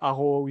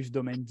arrow with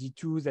domain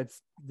D2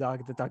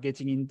 that are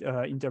getting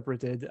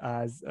interpreted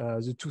as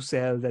the 2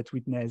 cells that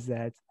witness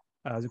that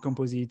the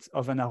composite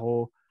of an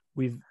arrow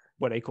with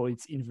what I call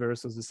its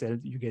inverse of the cell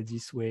you get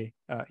this way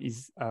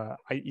is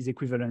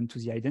equivalent to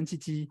the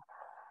identity,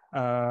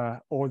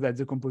 or that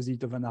the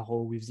composite of an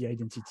arrow with the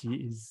identity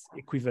is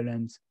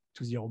equivalent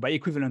to 0. By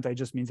equivalent, I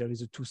just mean there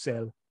is a 2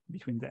 cell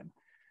between them.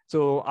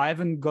 So I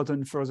haven't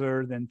gotten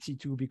further than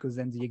T2 because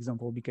then the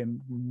example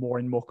became more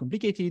and more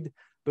complicated,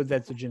 but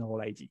that's the general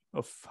idea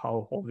of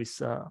how all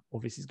this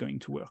is going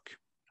to work.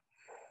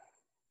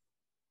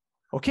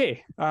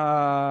 Okay,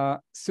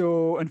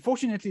 so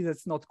unfortunately,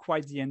 that's not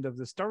quite the end of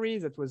the story.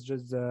 That was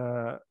just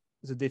the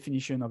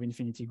definition of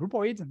infinity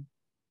groupoid.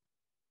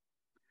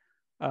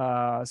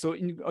 So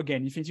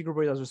again, infinity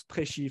groupoids are just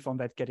pre-sheaf on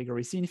that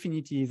category C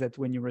infinity that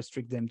when you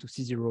restrict them to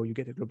C0, you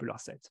get a globular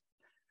set.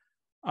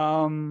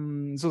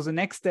 So the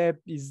next step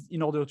is,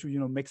 in order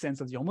to make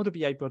sense of the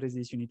homotopy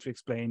hypothesis, you need to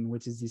explain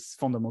what is this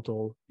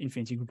fundamental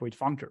infinity groupoid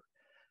functor.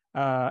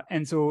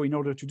 And so in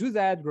order to do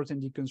that,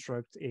 Grothendieck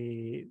construct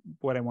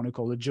what I want to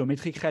call a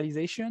geometric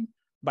realization.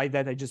 By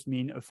that, I just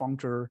mean a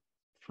functor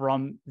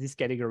from this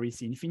category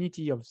C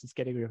infinity of this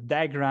category of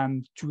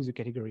diagram to the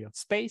category of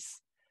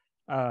space.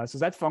 So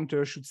that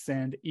functor should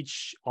send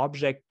each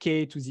object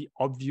K to the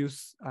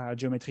obvious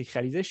geometric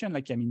realization.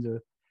 Like, I mean,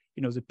 the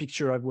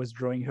picture I was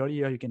drawing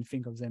earlier, you can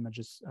think of them as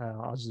just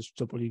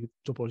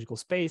topological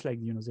space, like,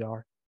 they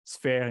are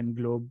sphere and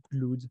globe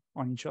glued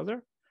on each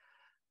other.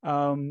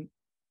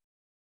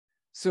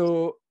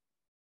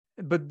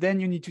 But then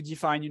you need to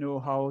define,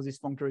 how this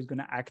functor is going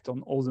to act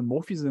on all the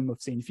morphism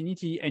of C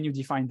infinity, and you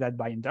define that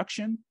by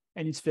induction,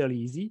 and it's fairly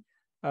easy.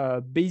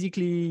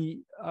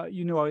 Basically,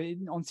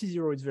 on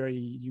C0, it's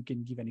you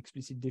can give an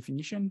explicit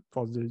definition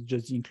for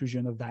just the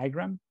inclusion of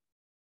diagram.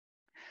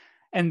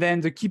 And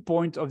then the key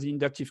point of the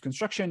inductive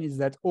construction is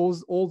that all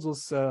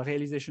those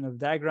realization of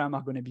diagram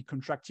are going to be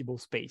contractible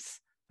space.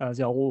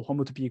 They are all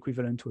homotopy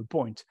equivalent to a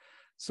point.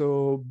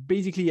 So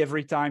basically,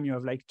 every time you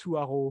have like two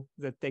arrows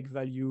that take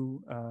value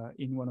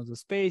in one of the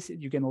space,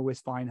 you can always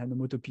find an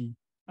homotopy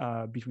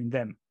between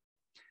them.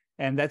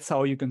 And that's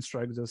how you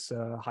construct this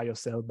higher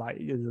cell by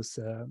this,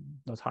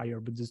 not higher,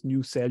 but this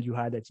new cell you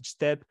had at each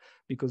step,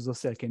 because those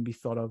cells can be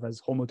thought of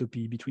as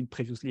homotopy between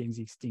previously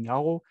existing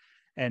arrow,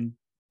 and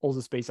all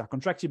the space are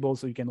contractible,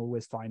 so you can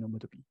always find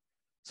homotopy.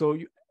 So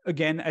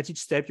again, at each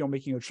step, you're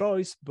making a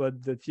choice,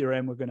 but the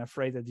theorem we're going to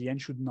phrase at the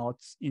end should not,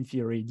 in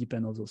theory,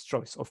 depend on those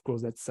choices. Of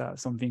course, that's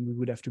something we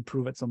would have to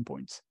prove at some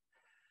point.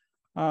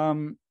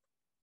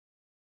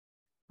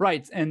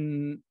 Right,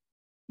 and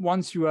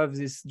once you have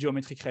this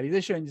geometric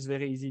realization, it's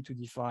very easy to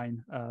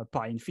define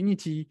pi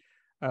infinity.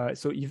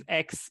 So if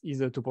X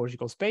is a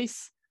topological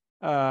space,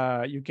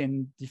 you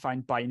can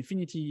define pi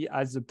infinity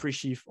as a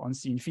pre-sheaf on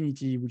C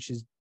infinity, which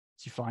is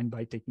defined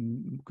by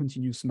taking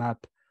continuous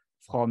map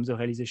from the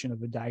realization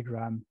of a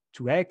diagram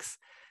to X.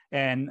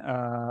 And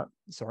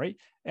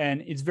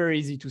and it's very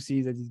easy to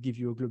see that it gives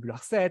you a globular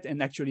set.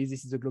 And actually,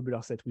 this is a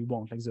globular set we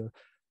want. Like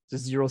the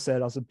 0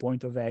 cell as the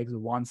point of X, the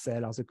 1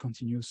 cell as a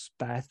continuous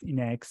path in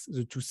X,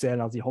 the 2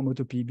 cell as the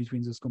homotopy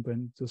between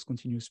those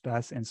continuous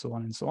paths, and so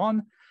on and so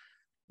on.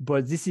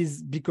 But this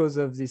is because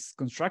of this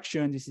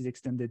construction, this is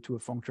extended to a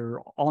functor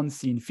on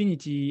C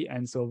infinity.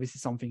 And so this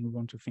is something we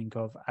want to think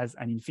of as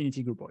an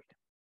infinity groupoid.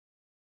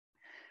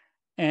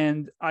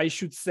 And I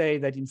should say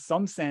that in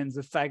some sense,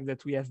 the fact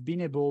that we have been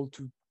able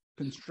to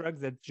construct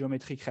that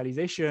geometric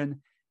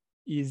realization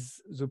is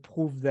the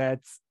proof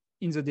that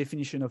in the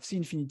definition of C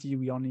infinity,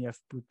 we only have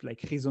put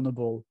like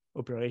reasonable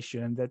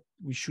operation that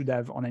we should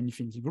have on an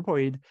infinity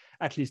groupoid,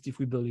 at least if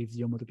we believe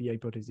the homotopy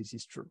hypothesis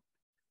is true,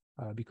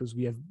 because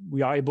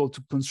we are able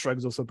to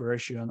construct those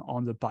operations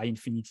on the pi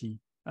infinity,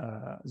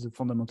 the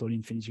fundamental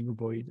infinity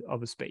groupoid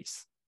of a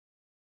space.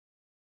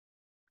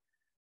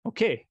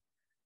 Okay.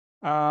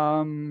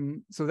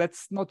 So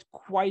that's not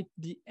quite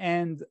the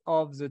end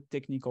of the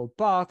technical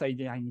part. I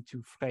need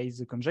to phrase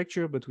the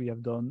conjecture, but we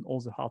have done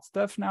all the hard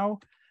stuff now.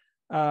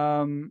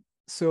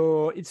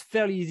 So it's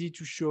fairly easy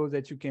to show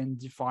that you can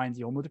define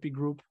the homotopy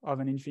group of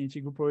an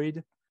infinity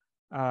groupoid,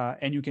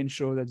 and you can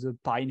show that the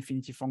pi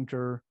infinity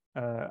functor,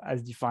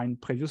 as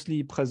defined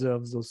previously,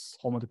 preserves those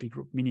homotopy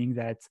group, meaning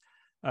that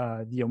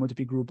the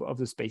homotopy group of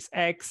the space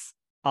X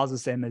are the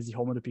same as the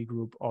homotopy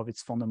group of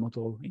its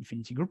fundamental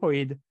infinity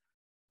groupoid.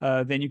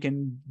 Then you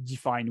can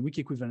define weak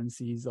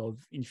equivalencies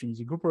of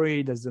infinity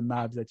groupoid as the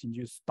map that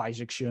induce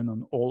bijection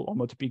on all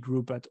homotopy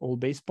group at all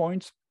base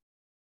points.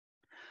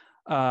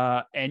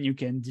 And you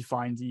can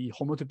define the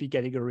homotopy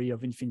category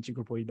of infinity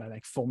groupoid by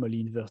like formally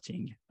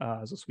inverting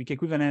those weak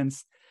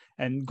equivalents.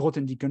 And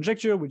Grothendieck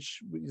conjecture,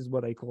 which is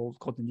what I call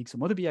Grothendieck's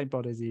homotopy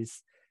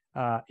hypothesis,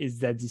 is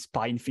that this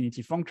pi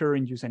infinity functor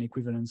induces an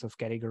equivalence of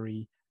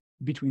category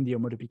between the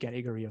homotopy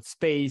category of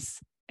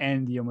space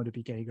and the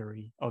homotopy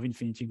category of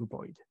infinity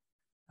groupoid.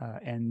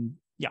 And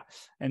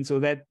so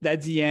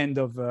that's the end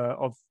of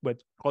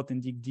what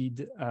Grothendieck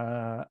did,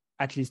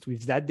 at least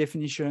with that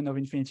definition of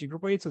infinity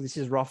groupoid. So this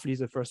is roughly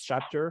the first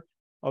chapter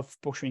of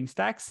pursuing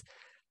stacks.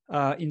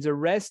 In the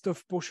rest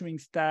of pursuing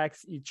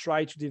stacks, he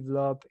tried to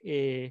develop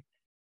a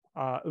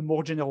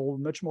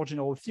much more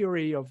general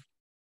theory of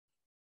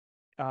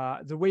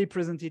the way he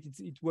presented it.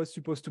 It was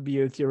supposed to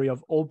be a theory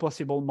of all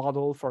possible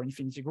model for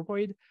infinity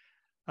groupoid.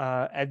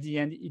 At the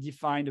end, he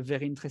defined a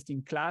very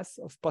interesting class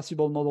of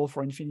possible model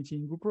for infinity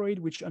groupoid,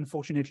 which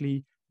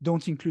unfortunately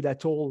don't include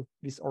at all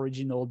this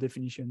original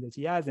definition that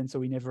he has. And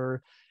so he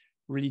never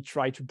really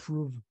tried to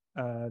prove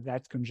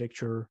that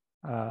conjecture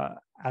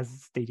as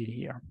stated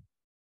here,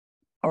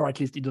 or at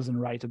least he doesn't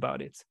write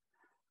about it.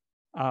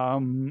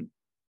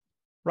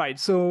 Right,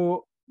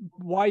 so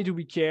why do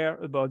we care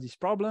about this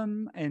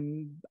problem?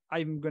 And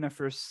I'm gonna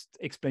first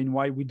explain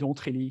why we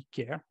don't really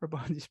care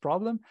about this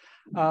problem.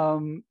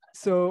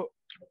 So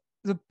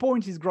the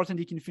point is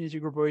Grothendieck infinity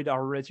groupoid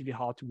are relatively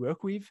hard to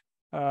work with.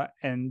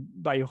 And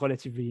by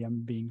relatively,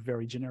 I'm being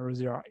very generous,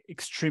 they are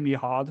extremely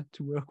hard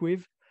to work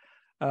with.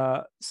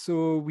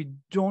 So we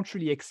don't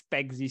really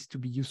expect this to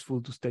be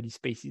useful to study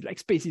spaces. Like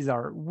spaces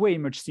are way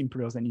much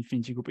simpler than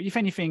infinity group. If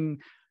anything,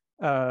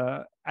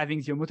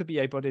 having the homotopy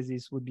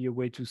hypothesis would be a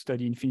way to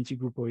study infinity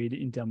groupoid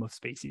in terms of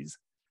spaces.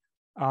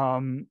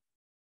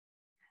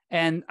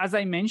 And as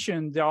I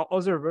mentioned, there are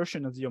other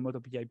versions of the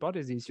homotopy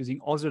hypothesis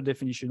using other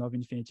definitions of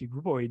infinity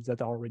groupoids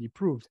that are already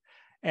proved.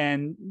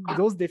 And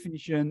those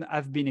definitions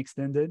have been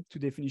extended to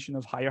definition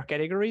of higher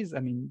categories.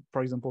 I mean,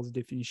 for example, the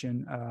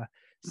definition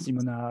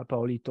Simona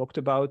Paoli talked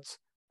about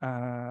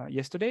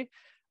yesterday.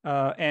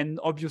 And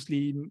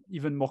obviously,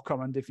 even more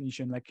common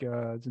definition like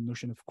the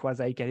notion of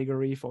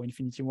quasi-category for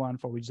infinity one,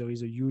 for which there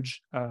is a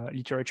huge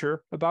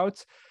literature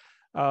about.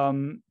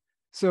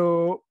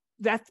 So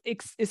that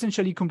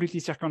essentially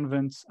completely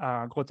circumvents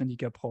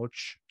Grothendieck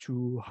approach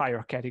to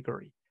higher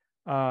category.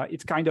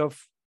 It's kind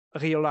of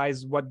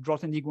realize what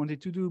Grothendieck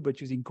wanted to do, but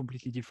using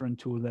completely different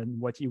tool than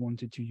what he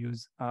wanted to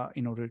use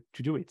in order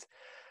to do it.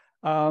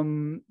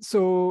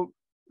 So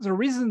the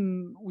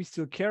reason we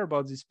still care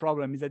about this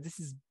problem is that this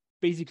is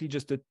basically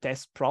just a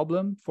test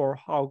problem for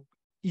how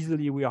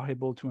easily we are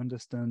able to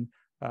understand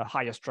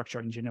higher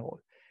structure in general.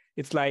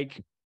 It's like,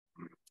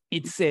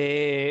 it's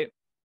as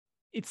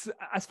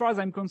far as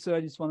I'm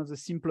concerned, it's one of the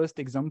simplest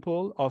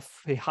example of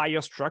a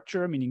higher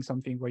structure, meaning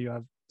something where you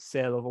have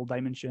cell of all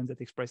dimensions that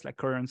express like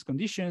currents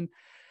condition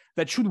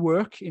that should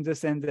work in the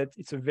sense that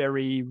it's a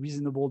very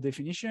reasonable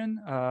definition,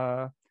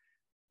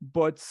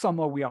 but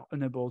somehow we are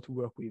unable to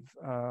work with.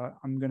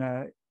 I'm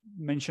gonna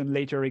mention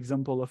later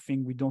example of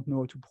things we don't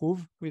know how to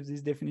prove with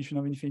this definition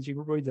of infinity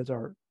groupoids that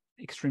are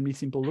extremely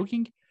simple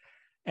looking.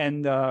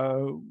 And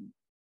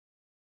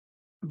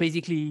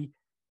basically,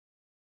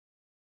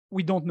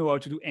 we don't know how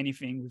to do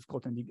anything with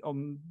Grothendieck,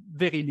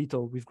 very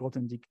little with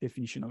Grothendieck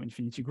definition of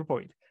infinity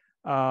groupoid.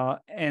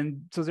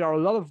 And so there are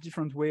a lot of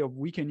different ways of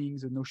weakening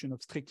the notion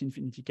of strict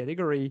infinity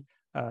category.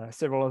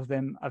 Several of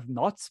them have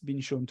not been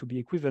shown to be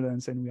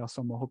equivalent, and we are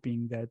somehow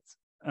hoping that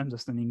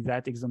understanding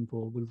that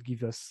example will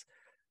give us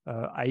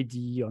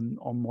idea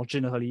on more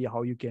generally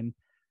how you can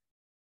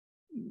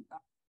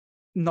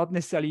not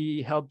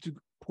necessarily help to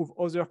prove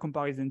other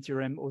comparison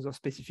theorem, other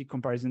specific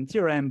comparison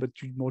theorem, but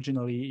to more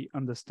generally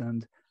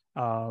understand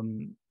how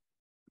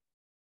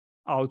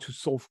to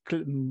solve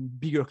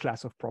bigger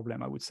class of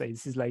problem. I would say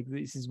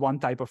this is one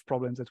type of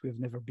problem that we have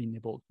never been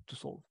able to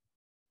solve.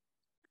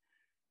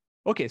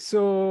 Okay,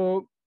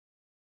 so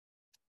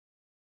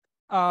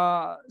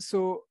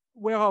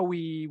where are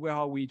we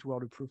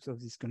toward the proofs of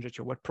this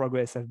conjecture? What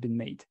progress have been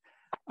made?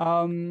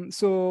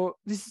 So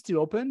this is still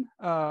open,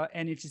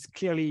 and it is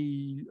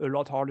clearly a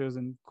lot harder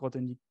than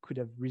Grothendieck could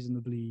have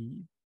reasonably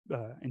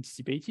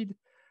anticipated.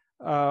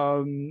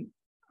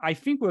 I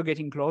think we're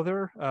getting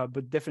closer,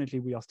 but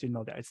definitely we are still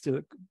not there. It's still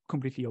a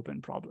completely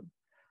open problem.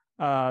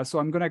 So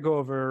I'm going to go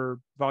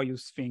over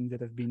various things that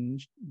have been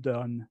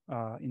done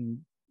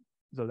in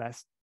the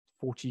last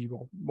 40,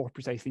 or more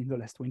precisely in the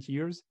last 20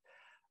 years.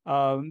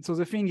 So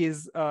the thing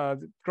is,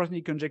 the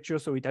Grothendieck conjecture,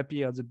 so it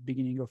appeared at the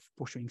beginning of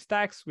pursuing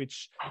stacks,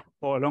 which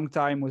for a long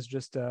time was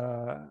just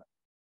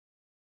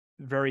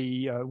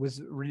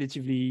was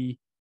relatively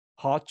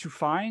hard to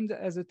find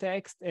as a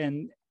text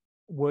and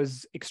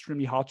was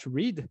extremely hard to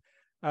read.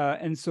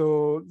 And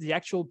so the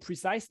actual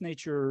precise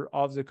nature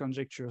of the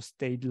conjecture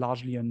stayed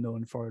largely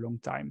unknown for a long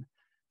time.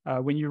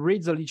 When you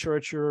read the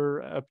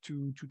literature up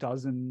to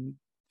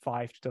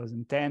 2005,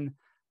 2010,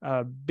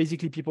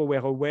 basically people were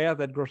aware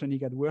that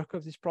Grothendieck had worked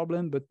of this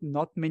problem, but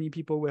not many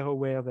people were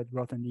aware that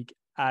Grothendieck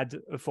had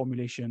a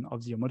formulation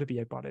of the homotopy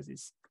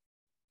hypothesis.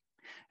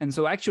 And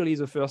so actually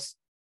the first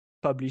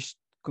published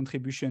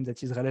contribution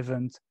that is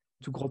relevant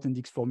to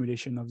Grothendieck's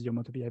formulation of the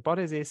homotopy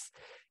hypothesis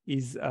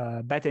is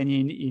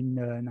Batanin in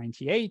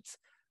 98,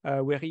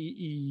 where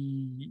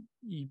he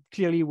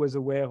clearly was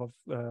aware of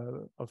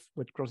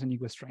what Grothendieck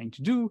was trying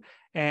to do,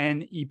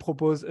 and he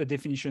proposed a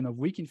definition of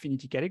weak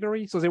infinity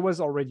category. So there was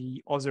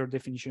already other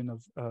definition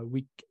of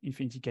weak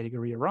infinity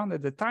category around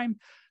at the time,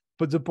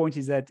 but the point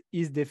is that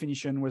his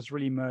definition was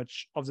really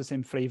much of the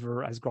same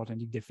flavor as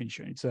Grothendieck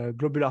definition. It's a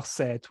globular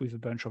set with a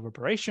bunch of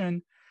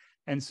operation.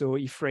 And so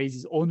he phrased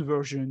his own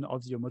version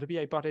of the homotopy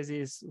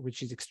hypothesis,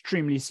 which is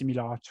extremely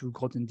similar to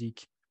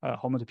Grothendieck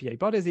homotopy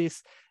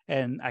hypothesis.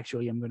 And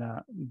actually, I'm going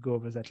to go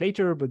over that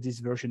later, but this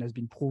version has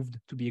been proved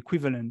to be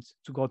equivalent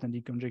to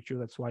Grothendieck conjecture.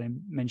 That's why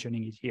I'm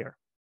mentioning it here.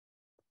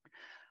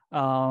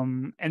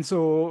 And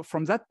so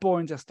from that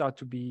point, there start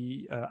to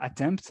be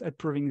attempts at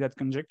proving that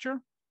conjecture.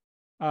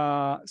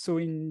 So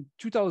in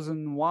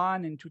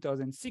 2001 and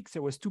 2006,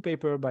 there was two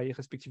papers by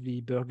respectively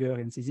Berger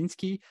and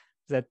Cieszynski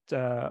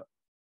that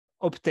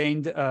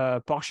obtained a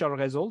partial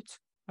result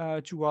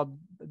toward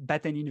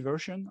Batanin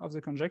version of the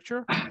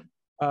conjecture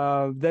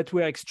that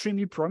were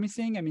extremely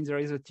promising. I mean, there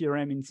is a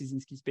theorem in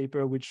Cieszynski's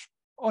paper, which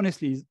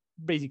honestly is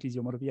basically the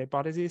homotopy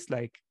hypothesis.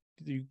 Like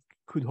you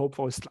could hope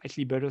for a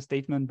slightly better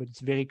statement, but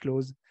it's very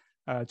close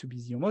to be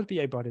the homotopy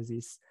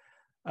hypothesis.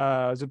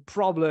 The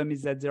problem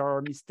is that there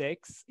are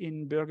mistakes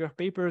in Berger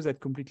papers that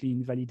completely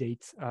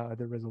invalidate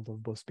the result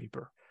of both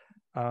papers.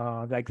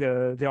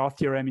 There are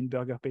theorems in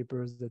Berger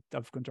papers that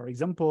have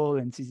counterexample,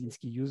 and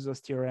Cieszynski used those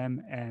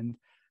theorem, and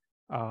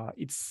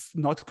it's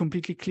not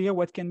completely clear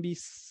what can be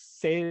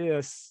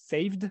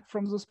saved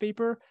from those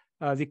papers.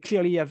 They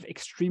clearly have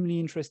extremely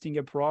interesting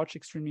approach,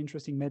 extremely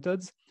interesting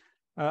methods.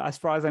 As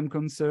far as I'm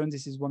concerned,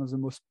 this is one of the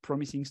most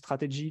promising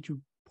strategy to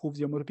prove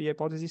the homotopy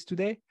hypothesis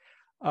today.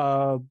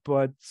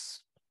 But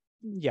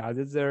yeah,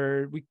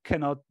 we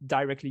cannot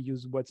directly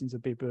use what's in the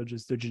paper,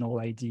 just the general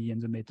idea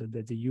and the method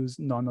that they use.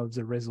 None of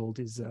the result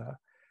is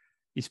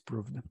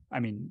proved. I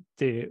mean,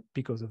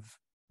 because of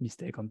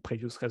mistake on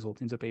previous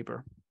result in the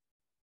paper.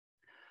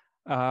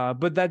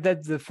 But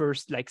that's the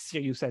first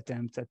serious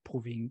attempt at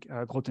proving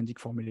Grothendieck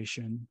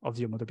formulation of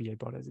the homotopy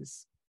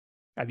hypothesis.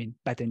 I mean,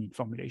 Batenin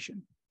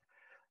formulation.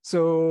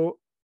 So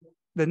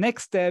the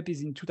next step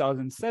is in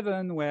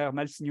 2007, where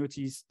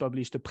Malsiniotis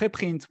published a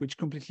preprint which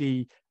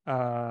completely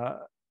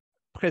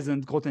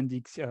present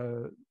Grothendieck's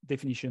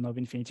definition of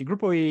infinity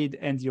groupoid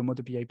and the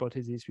homotopy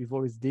hypothesis with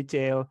all its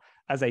detail,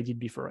 as I did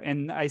before.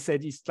 And I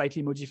said he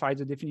slightly modified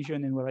the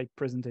definition, and what I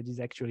presented is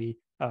actually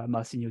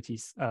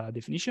Malsiniotis'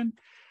 definition.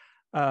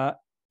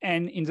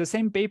 And in the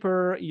same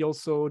paper, he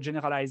also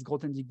generalized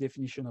Grothendieck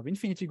definition of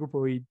infinity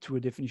groupoid to a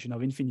definition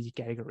of infinity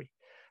category.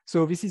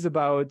 So this is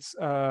about,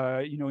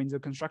 in the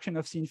construction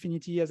of C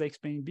infinity, as I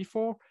explained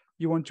before,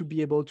 you want to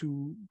be able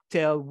to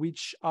tell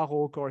which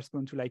arrow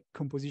correspond to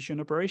composition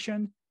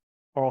operation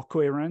or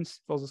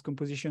coherence for those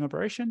composition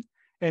operation,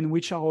 and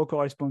which arrow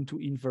correspond to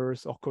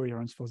inverse or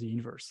coherence for the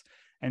inverse.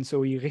 And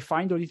so he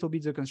refined a little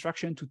bit the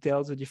construction to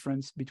tell the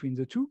difference between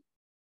the two.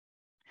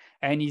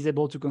 And he's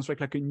able to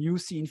construct a new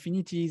C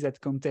infinity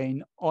that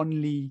contain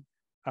only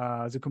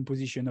the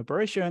composition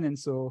operation, and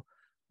so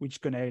which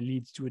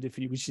leads to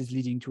which is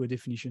leading to a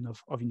definition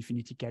of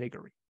infinity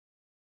category.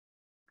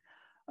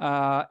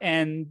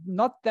 And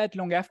not that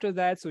long after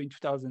that, so in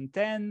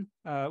 2010,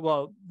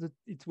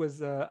 it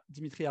was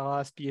Dimitri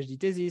Arras' PhD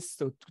thesis.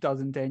 So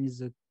 2010 is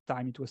the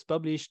time it was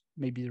published.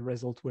 Maybe the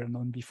results were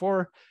known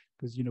before,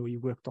 because he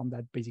worked on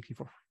that basically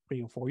for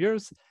 3 or 4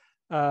 years.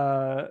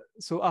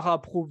 So Arras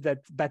proved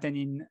that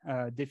Batenin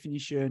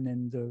definition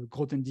and the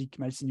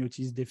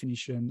Grothendieck-Malsiniotis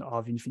definition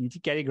of infinity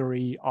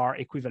category are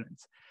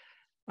equivalent.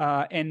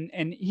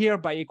 And here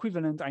by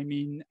equivalent, I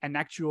mean an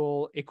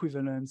actual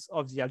equivalence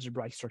of the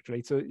algebraic structure.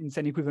 So it's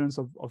an equivalence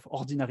of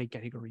ordinary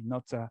category,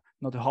 not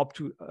up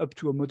to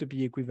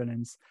homotopy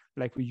equivalence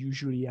like we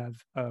usually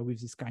have with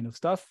this kind of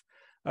stuff.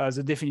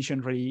 The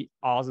definition really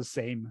are the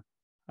same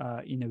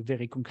in a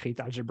very concrete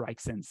algebraic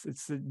sense.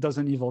 It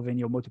doesn't involve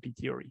any homotopy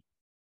theory.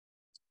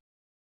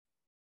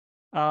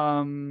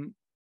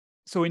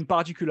 So in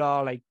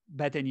particular,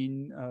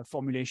 Batenin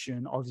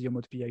formulation of the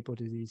homotopy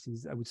hypothesis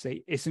is, I would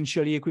say,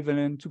 essentially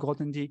equivalent to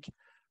Grothendieck.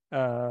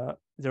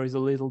 There is a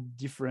little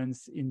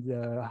difference in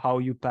how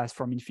you pass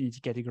from infinity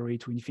category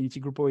to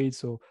infinity groupoid.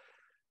 So,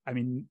 I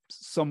mean,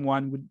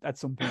 someone would at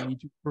some point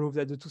need to prove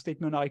that the two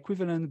statements are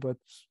equivalent, but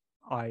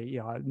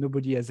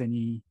nobody has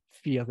any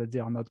fear that they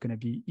are not going to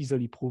be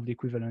easily proved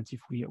equivalent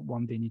if we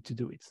one day need to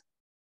do it.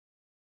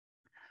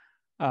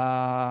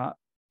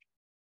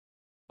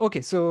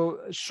 Okay, so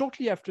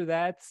shortly after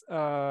that,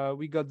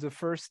 we got the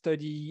first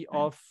study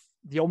of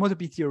the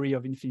homotopy theory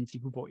of infinity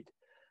groupoid.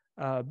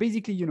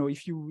 Basically,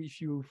 if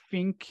you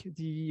think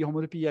the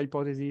homotopy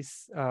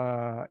hypothesis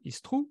is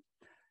true,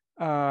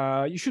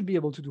 you should be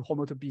able to do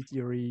homotopy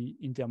theory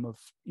in terms of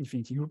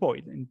infinity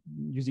groupoid and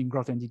using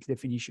Grothendieck's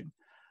definition.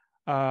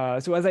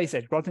 So as I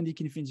said,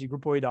 Grothendieck infinity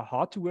groupoid are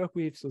hard to work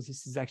with, so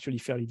this is actually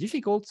fairly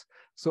difficult.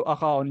 So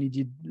Arras only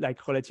did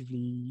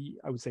relatively,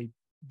 I would say,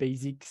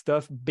 basic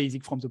stuff,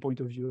 basic from the point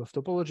of view of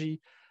topology.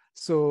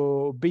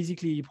 So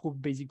basically, he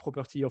proved basic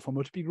property of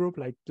homotopy group,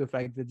 like the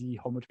fact that the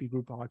homotopy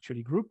group are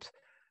actually grouped,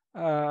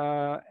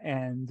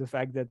 and the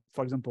fact that,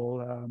 for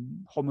example,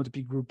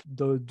 homotopy group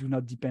do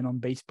not depend on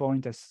base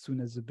point as soon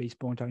as the base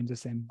point are in the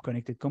same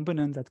connected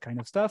component, that kind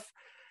of stuff.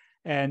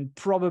 And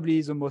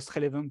probably the most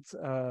relevant,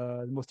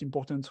 the most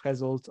important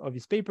result of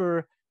his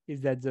paper is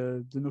that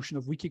the notion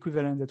of weak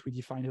equivalent that we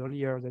defined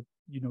earlier, that,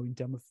 in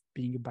terms of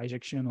being a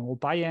bijection or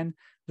pi n,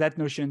 that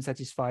notion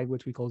satisfied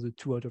what we call the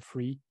 2 out of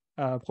 3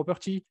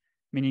 property,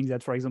 meaning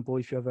that, for example,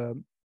 if you have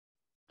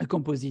a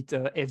composite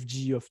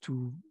FG of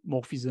 2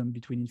 morphism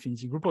between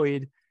infinity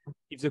groupoid,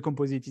 if the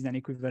composite is an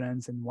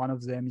equivalence and one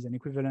of them is an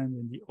equivalent,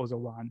 and the other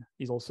one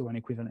is also an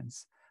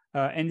equivalence.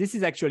 And this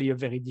is actually a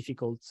very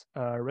difficult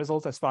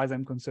result. As far as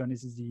I'm concerned,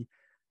 this is the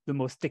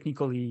most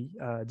technically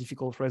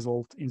difficult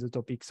result in the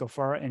topic so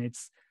far. And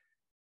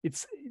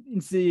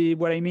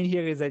what I mean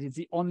here is that it's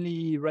the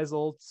only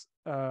result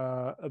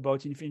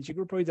about infinity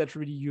groupoid that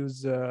really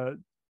use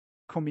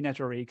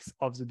combinatorics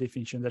of the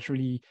definition, that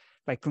really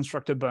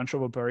construct a bunch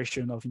of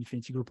operation of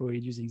infinity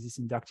groupoid using this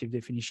inductive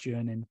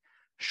definition and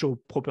show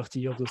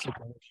property of those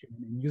operations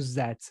and use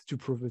that to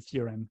prove a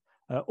theorem.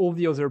 All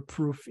the other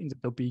proof in the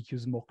topic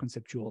use more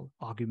conceptual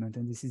argument,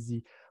 and this is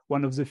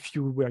one of the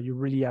few where you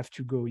really have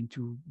to go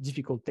into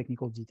difficult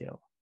technical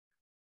detail.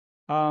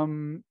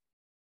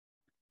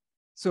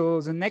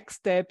 So the next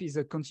step is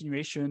a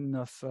continuation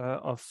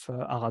of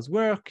Ara's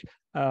work.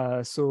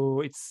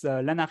 So it's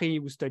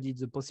Lanari who studied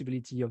the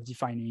possibility of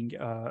defining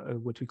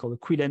what we call a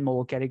Quillen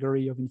model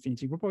category of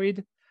infinity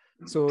groupoid.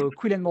 So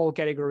Quillen model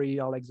category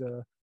are like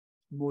the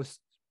most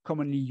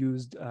commonly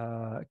used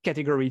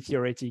category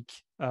theoretic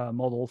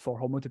model for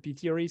homotopy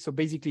theory. So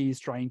basically, it's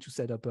trying to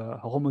set up a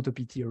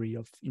homotopy theory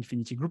of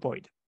infinity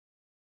groupoid,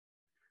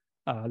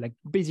 like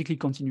basically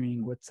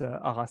continuing what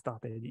Ara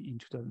started in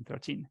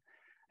 2013.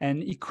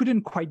 And he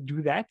couldn't quite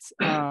do that.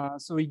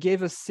 So he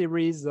gave a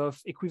series of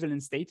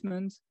equivalent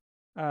statements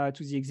to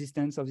the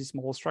existence of this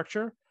model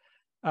structure.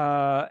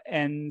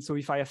 And so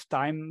if I have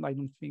time,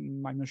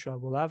 I'm not sure I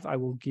will have, I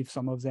will give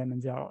some of them,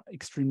 and they are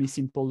extremely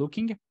simple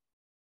looking.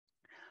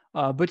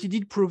 But he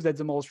did prove that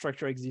the model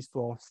structure exists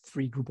for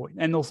 3 groupoid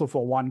and also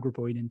for 1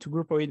 groupoid and 2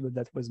 groupoid, but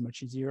that was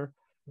much easier.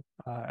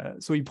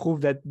 So he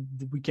proved that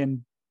we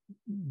can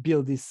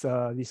build this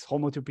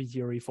homotopy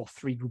theory for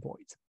 3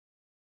 groupoids.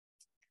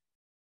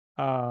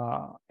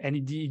 And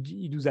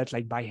he does that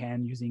like by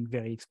hand using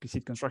very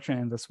explicit construction,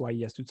 and that's why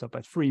he has to stop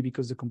at 3,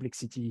 because the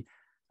complexity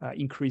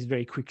increased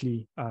very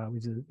quickly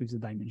with the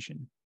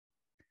dimension.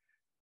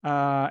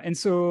 And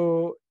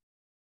so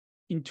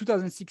in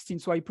 2016,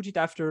 so I put it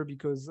after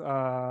because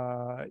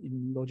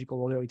in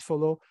logical order it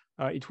followed.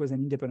 It was an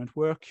independent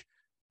work,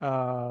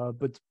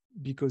 but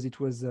because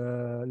it was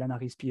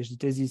Lanari's PhD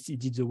thesis, he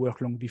did the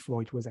work long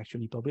before it was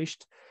actually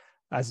published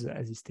as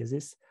his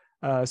thesis.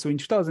 So in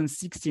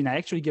 2016, I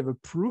actually gave a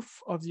proof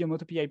of the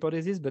homotopy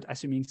hypothesis, but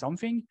assuming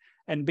something.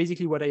 And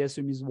basically what I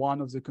assume is one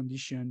of the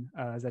conditions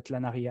that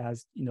Lanari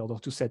has in order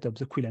to set up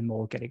the Quillen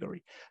model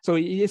category. So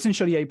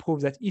essentially, I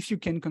proved that if you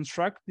can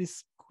construct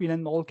this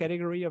Quillen model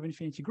category of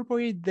infinity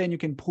groupoid, then you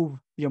can prove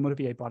the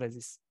homotopy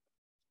hypothesis.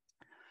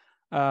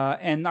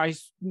 And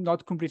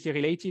not completely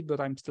related,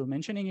 but I'm still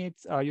mentioning it.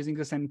 Using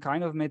the same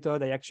kind of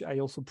method, I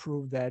also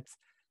proved that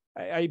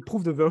I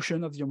proved the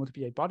version of the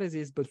homotopy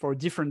hypothesis, but for a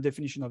different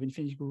definition of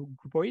infinity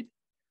groupoid,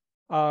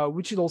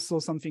 which is also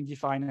something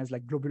defined as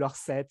like globular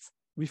set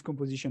with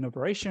composition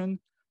operation,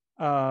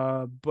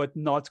 but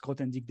not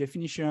Grothendieck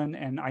definition.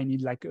 And I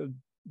need like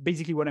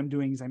basically what I'm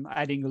doing is I'm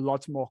adding a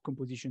lot more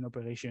composition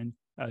operation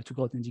to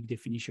Grothendieck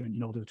definition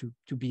in order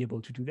to be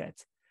able to do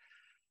that.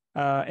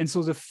 And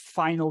so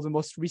the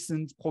most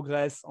recent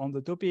progress on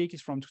the topic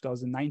is from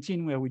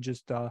 2019, where we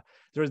just,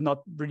 there is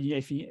not really,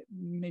 I think,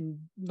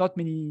 not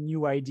many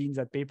new ideas in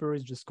that paper.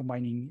 It's just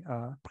combining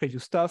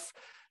previous stuff.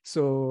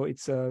 So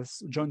it's a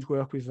joint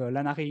work with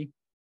Lanari,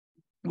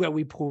 where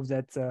we prove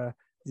that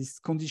this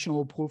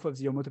conditional proof of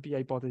the homotopy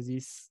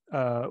hypothesis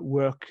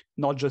work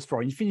not just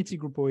for infinity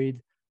groupoid,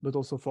 but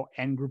also for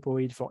n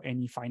groupoid for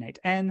any finite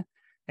n.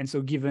 And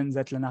so given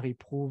that Lanari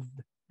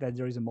proved that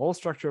there is a model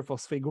structure for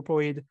 3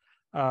 groupoid,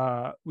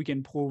 we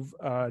can prove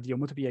the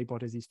homotopy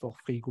hypothesis for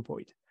 3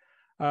 groupoid.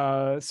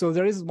 So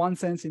there is one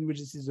sense in which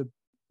this is a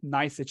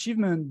nice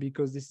achievement,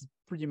 because this is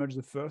pretty much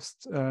the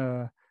first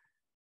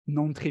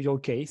non-trivial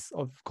case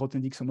of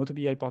Grothendieck's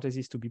homotopy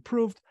hypothesis to be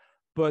proved.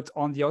 But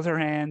on the other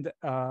hand,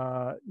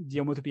 the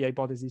homotopy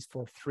hypothesis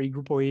for 3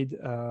 groupoid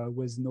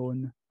was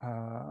known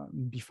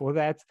before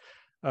that.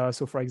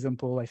 So for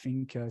example, I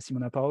think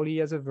Simona Paoli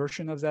has a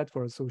version of that,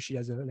 so she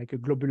has like a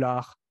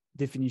globular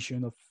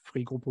definition of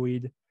 3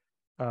 groupoid.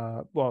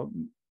 Well,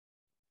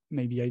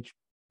 maybe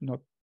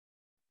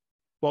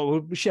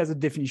she has a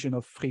definition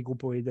of 3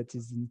 groupoid that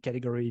is in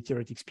category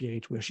theoretic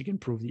spirit, where she can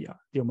prove the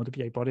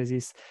homotopy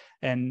hypothesis.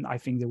 And I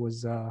think there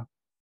was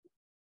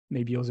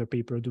maybe other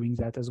paper doing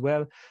that as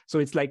well. So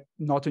it's like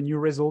not a new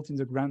result in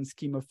the grand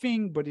scheme of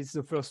things, but it's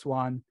the first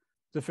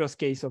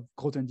case of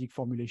Grothendieck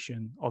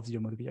formulation of the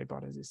homotopy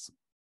hypothesis.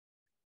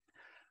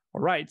 All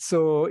right,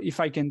 so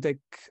if I can take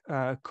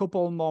a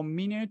couple more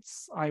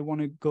minutes, I want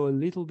to go a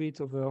little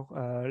bit over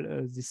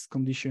this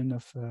condition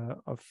of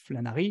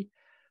Lanari.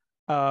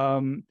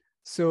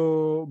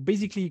 So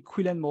basically,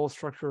 Quillen model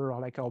structure are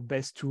like our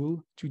best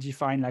tool to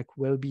define like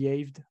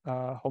well-behaved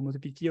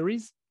homotopy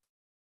theories.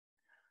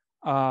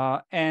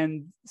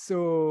 And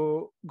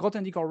so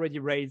Grothendieck already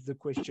raised the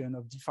question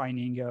of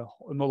defining a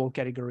model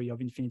category of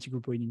infinity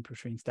groupoid in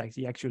pursuing stacks.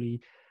 He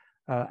actually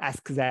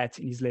asked that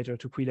in his letter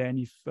to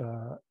Quillen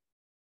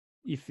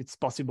if it's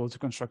possible to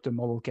construct a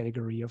model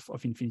category of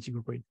infinity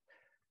groupoid.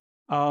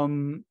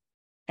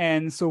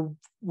 And so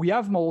we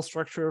have model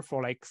structure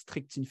for like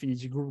strict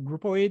infinity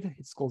groupoid.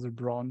 It's called the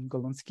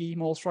Brown-Golonsky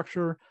model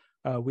structure.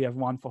 We have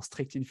one for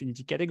strict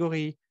infinity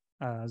category,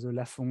 the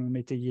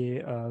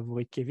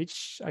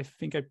Lafont-Métayer-Vuritkevich, I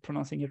think I'm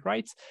pronouncing it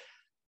right,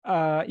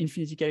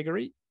 infinity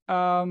category.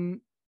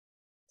 And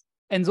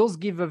those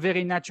give a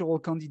very natural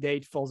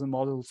candidate for the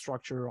model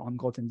structure on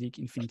Grothendieck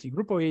infinity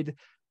groupoid.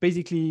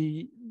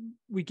 Basically,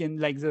 we can,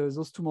 like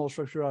those 2 model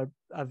structures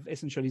have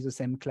essentially the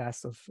same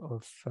class of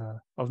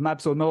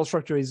maps. So model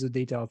structure is the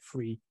data of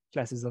 3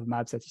 classes of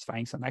maps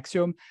satisfying some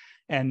axiom.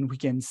 And we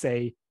can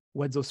say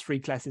what those 3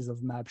 classes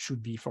of maps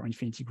should be for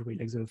infinity groupoid,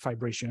 like the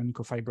fibration,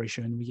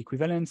 cofibration, weak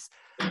equivalence.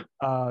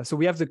 So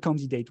we have the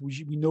candidate.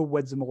 We know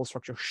what the model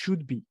structure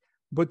should be,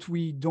 but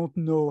we don't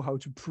know how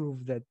to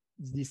prove that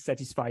this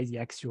satisfies the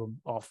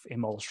axiom of a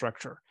model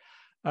structure.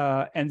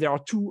 And there are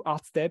two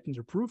hard steps in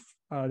the proof.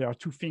 There are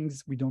two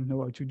things we don't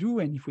know how to do.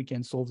 And if we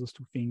can solve those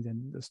two things,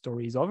 then the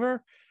story is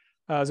over.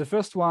 The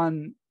first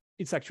one,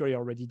 it's actually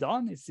already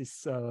done. It's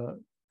this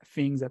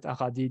thing that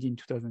Ara did in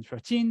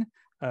 2013,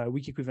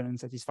 weak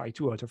equivalence satisfy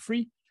 2 out of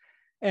 3.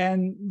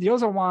 And the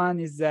other one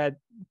is that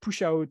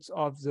push out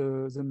of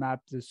the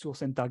map, the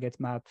source and target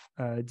map,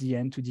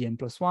 dn to dn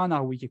plus 1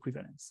 are weak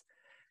equivalence.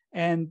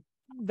 And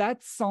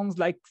that sounds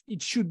like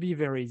it should be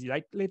very easy.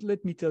 Like,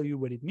 let me tell you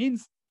what it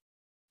means.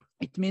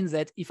 It means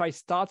that if I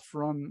start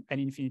from an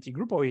infinity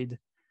groupoid,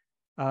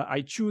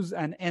 I choose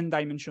an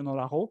n-dimensional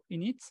arrow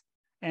in it,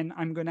 and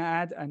I'm going to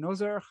add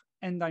another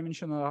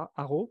n-dimensional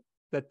arrow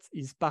that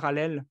is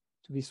parallel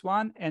to this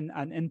one, and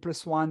an n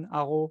plus 1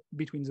 arrow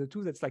between the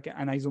two. That's like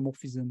an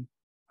isomorphism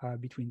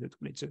between the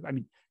two. I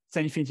mean, it's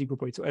an infinity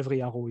groupoid, so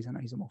every arrow is an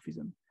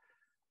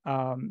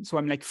isomorphism. So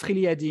I'm like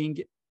freely adding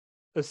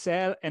a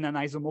cell and an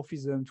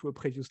isomorphism to a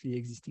previously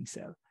existing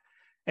cell.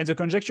 And the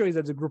conjecture is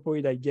that the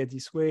groupoid I get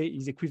this way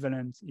is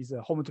equivalent, is a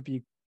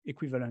homotopy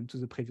equivalent to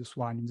the previous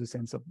one in the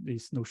sense of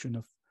this notion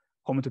of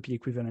homotopy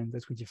equivalent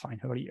that we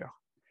defined earlier.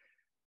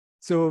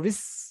 So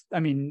this, I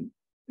mean,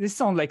 this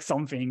sounds like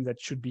something that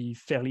should be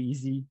fairly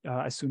easy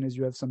as soon as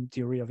you have some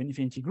theory of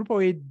infinity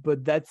groupoid,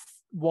 but that's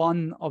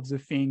one of the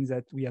things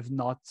that we have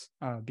not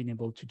been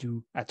able to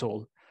do at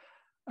all.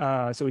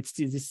 So it's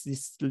still,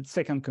 this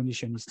second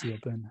condition is still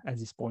open at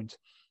this point.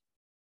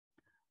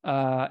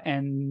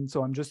 And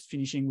so I'm just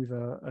finishing with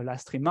a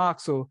last remark.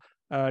 So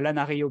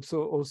Lanari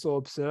also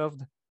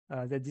observed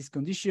that this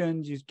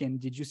condition, you can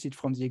deduce it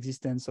from the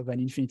existence of an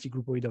infinity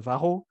groupoid of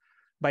arrow.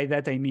 By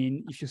that, I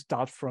mean, if you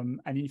start from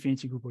an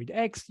infinity groupoid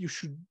X, you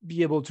should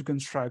be able to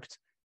construct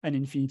an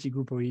infinity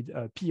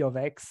groupoid P of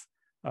X,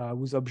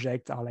 whose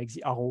objects are like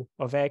the arrow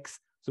of X,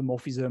 the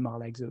morphism are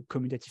like the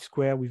commutative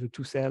square with a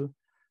 2-cell,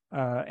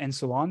 and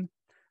so on.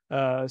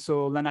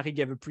 So Lanari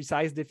gave a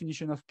precise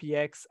definition of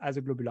Px as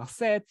a globular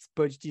set,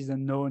 but it is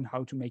unknown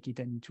how to make it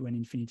into an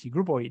infinity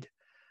groupoid.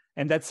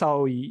 And that's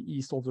how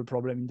he solved the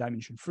problem in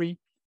dimension 3,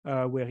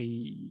 where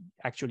he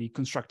actually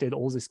constructed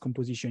all this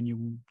composition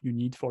you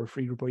need for a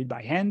free groupoid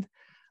by hand.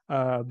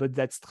 But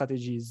that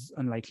strategy is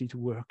unlikely to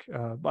work.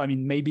 But I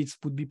mean, maybe it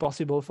would be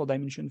possible for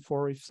dimension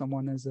 4 if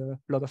someone has a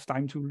lot of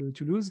time to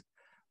lose.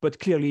 But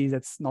clearly,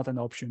 that's not an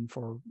option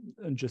for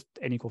just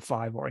n equal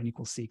 5 or n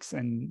equal 6.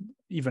 And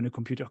even a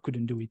computer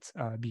couldn't do it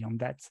beyond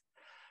that.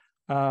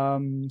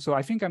 So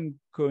I think I'm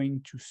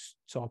going to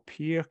stop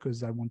here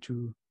because I want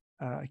to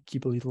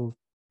keep a little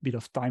bit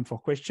of time for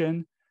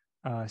question.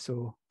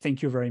 So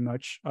thank you very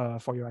much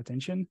for your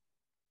attention.